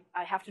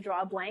have to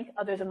draw a blank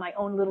other than my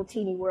own little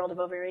teeny world of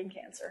ovarian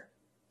cancer.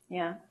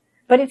 Yeah.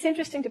 But it's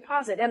interesting to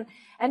posit.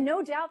 And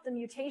no doubt the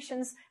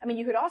mutations, I mean,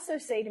 you could also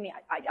say to me,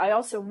 I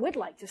also would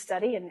like to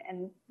study,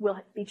 and will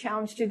be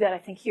challenged to do that, I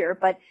think, here,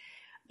 but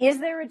is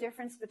there a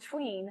difference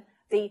between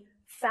the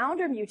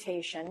founder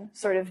mutation,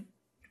 sort of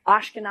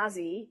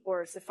Ashkenazi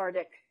or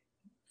Sephardic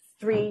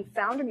 3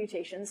 founder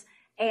mutations,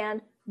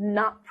 and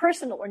not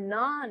personal or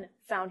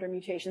non-founder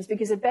mutations?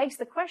 Because it begs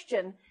the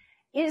question,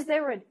 is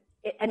there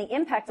any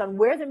impact on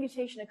where the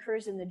mutation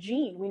occurs in the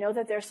gene? We know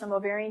that there's some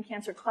ovarian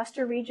cancer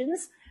cluster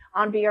regions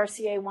on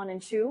BRCA1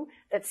 and 2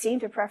 that seem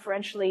to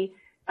preferentially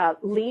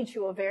lead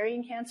to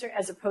ovarian cancer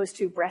as opposed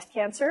to breast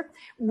cancer.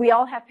 We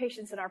all have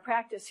patients in our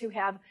practice who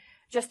have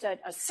just a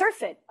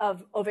surfeit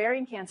of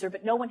ovarian cancer,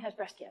 but no one has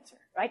breast cancer,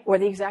 right? Or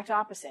the exact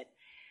opposite.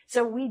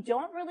 So we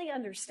don't really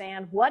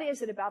understand what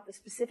is it about the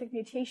specific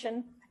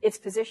mutation, its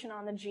position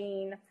on the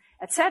gene,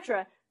 et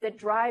cetera, that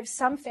drives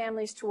some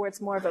families towards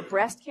more of a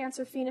breast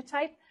cancer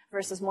phenotype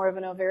versus more of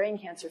an ovarian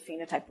cancer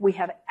phenotype. We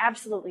have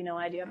absolutely no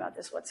idea about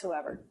this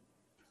whatsoever.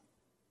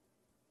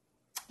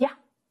 Yeah?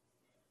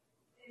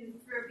 And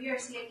for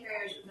BRCA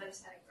carriers with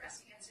metastatic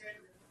breast cancer,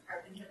 the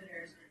PARP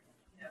inhibitors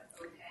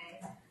are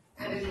okay.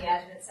 But in the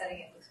adjuvant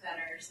setting, it looks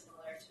better,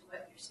 similar to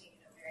what you're seeing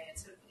in ovarian.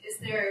 So is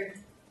there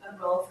a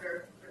goal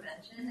for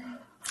prevention?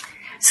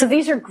 So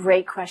these are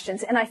great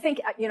questions. And I think,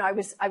 I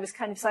was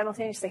kind of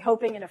simultaneously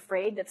hoping and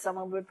afraid that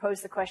someone would pose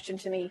the question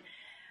to me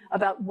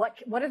about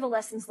what are the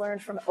lessons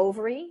learned from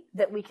ovary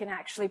that we can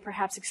actually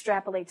perhaps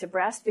extrapolate to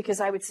breast,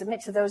 because I would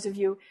submit to those of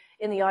you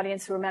in the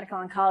audience who are medical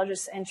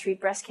oncologists and treat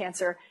breast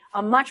cancer,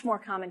 a much more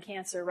common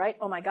cancer, right?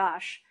 Oh my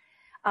gosh.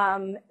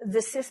 The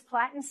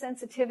cisplatin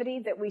sensitivity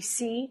that we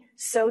see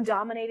so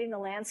dominating the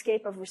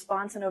landscape of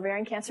response in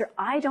ovarian cancer,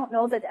 I don't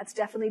know that that's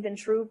definitely been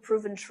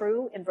proven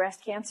true in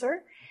breast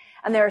cancer.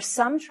 And there are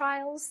some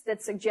trials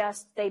that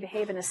suggest they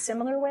behave in a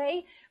similar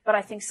way, but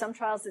I think some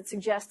trials that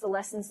suggest the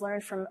lessons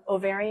learned from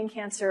ovarian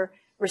cancer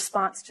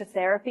response to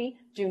therapy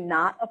do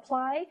not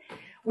apply.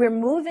 We're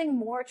moving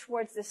more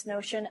towards this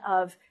notion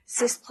of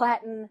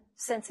cisplatin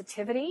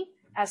sensitivity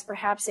as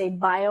perhaps a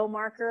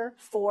biomarker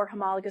for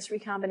homologous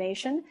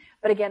recombination.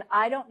 But again,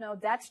 I don't know.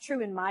 That's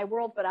true in my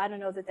world, but I don't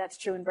know that that's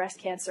true in breast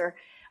cancer.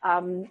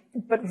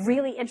 But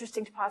really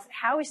interesting to posit,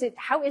 how is it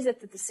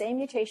that the same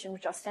mutation,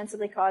 which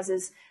ostensibly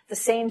causes the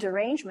same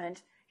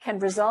derangement, can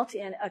result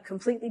in a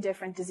completely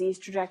different disease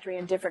trajectory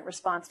and different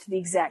response to the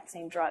exact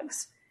same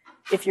drugs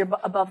if you're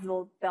above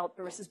the belt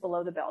versus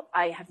below the belt?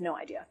 I have no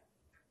idea.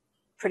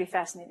 Pretty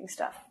fascinating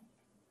stuff.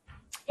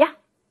 Yeah?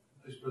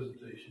 Nice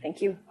presentation.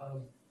 Thank you.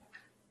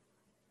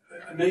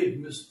 I may have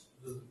missed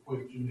the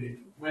point you made.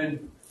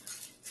 When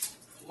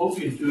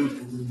fallopian tubes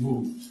were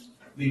removed,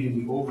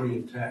 leaving the ovary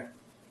intact,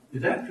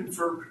 did that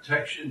confer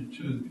protection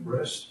to the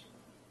breast?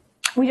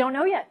 We don't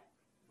know yet.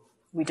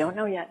 We don't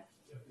know yet.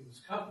 It's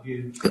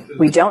complicated. Because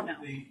we don't know.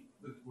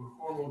 With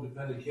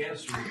hormone-dependent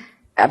cancer,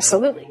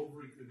 absolutely. The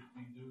ovary could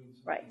be doing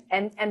something.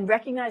 Right. And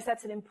recognize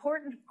that's an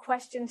important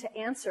question to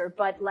answer.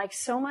 But like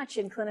so much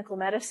in clinical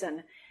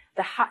medicine,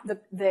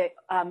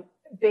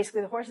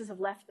 basically the horses have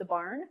left the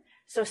barn.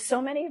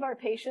 So many of our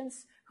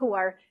patients who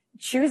are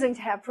choosing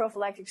to have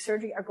prophylactic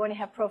surgery are going to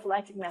have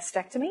prophylactic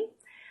mastectomy.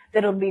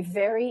 That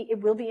it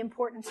will be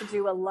important to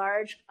do a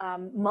large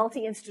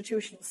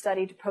multi-institutional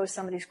study to pose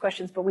some of these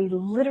questions, but we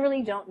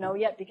literally don't know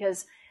yet,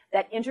 because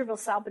that interval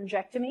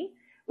salpingectomy,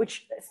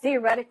 which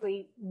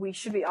theoretically we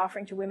should be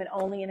offering to women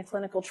only in a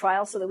clinical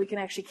trial so that we can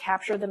actually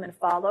capture them and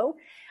follow,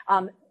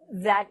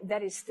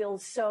 that is still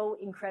so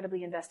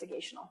incredibly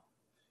investigational.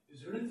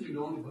 Is there anything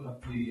known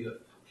about the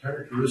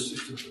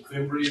characteristics of the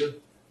fibria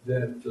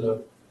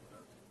that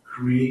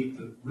create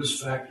the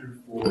risk factor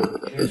for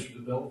cancer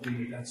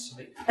developing at that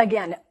site?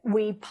 Again,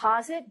 we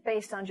posit,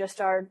 based on just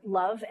our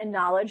love and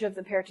knowledge of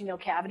the peritoneal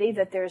cavity,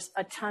 that there's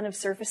a ton of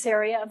surface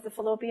area of the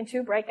fallopian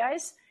tube, right,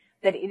 guys?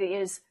 That it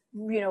is,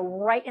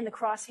 right in the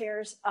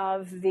crosshairs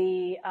of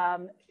the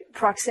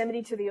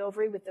proximity to the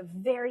ovary, with the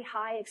very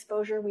high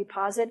exposure, we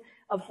posit,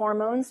 of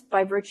hormones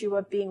by virtue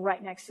of being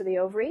right next to the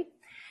ovary.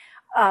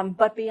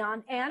 But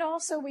beyond, and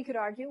also we could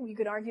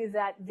argue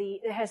that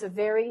it has a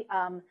very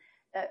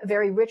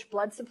rich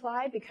blood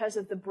supply because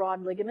of the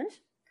broad ligament.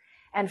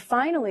 And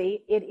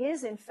finally, it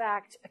is in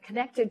fact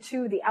connected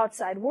to the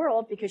outside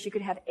world because you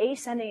could have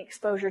ascending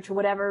exposure to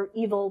whatever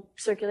evil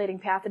circulating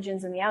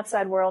pathogens in the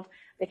outside world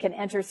that can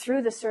enter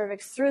through the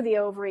cervix, through the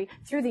ovary,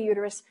 through the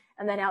uterus,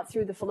 and then out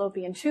through the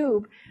fallopian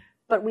tube.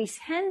 But we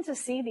tend to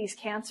see these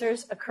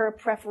cancers occur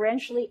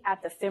preferentially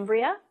at the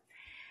fimbria.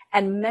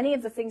 And many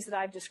of the things that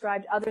I've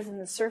described, other than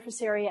the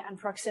surface area and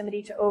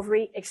proximity to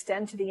ovary,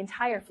 extend to the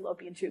entire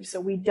fallopian tube. So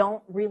we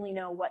don't really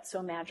know what's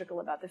so magical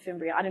about the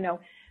fimbria. I don't know.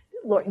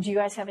 Laura, do you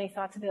guys have any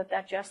thoughts about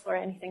that, Jess?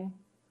 Laura, anything?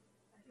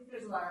 I think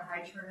there's a lot of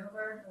high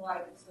turnover, a lot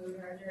of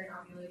exposure during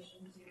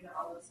ovulation due to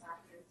all those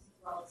factors as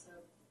well. So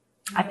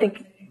I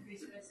think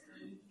increased risk for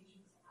mutations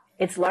to happen.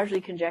 it's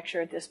largely conjecture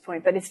at this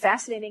point, but it's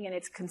fascinating and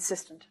it's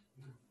consistent.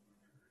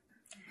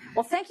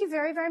 Well, thank you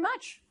very, very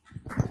much.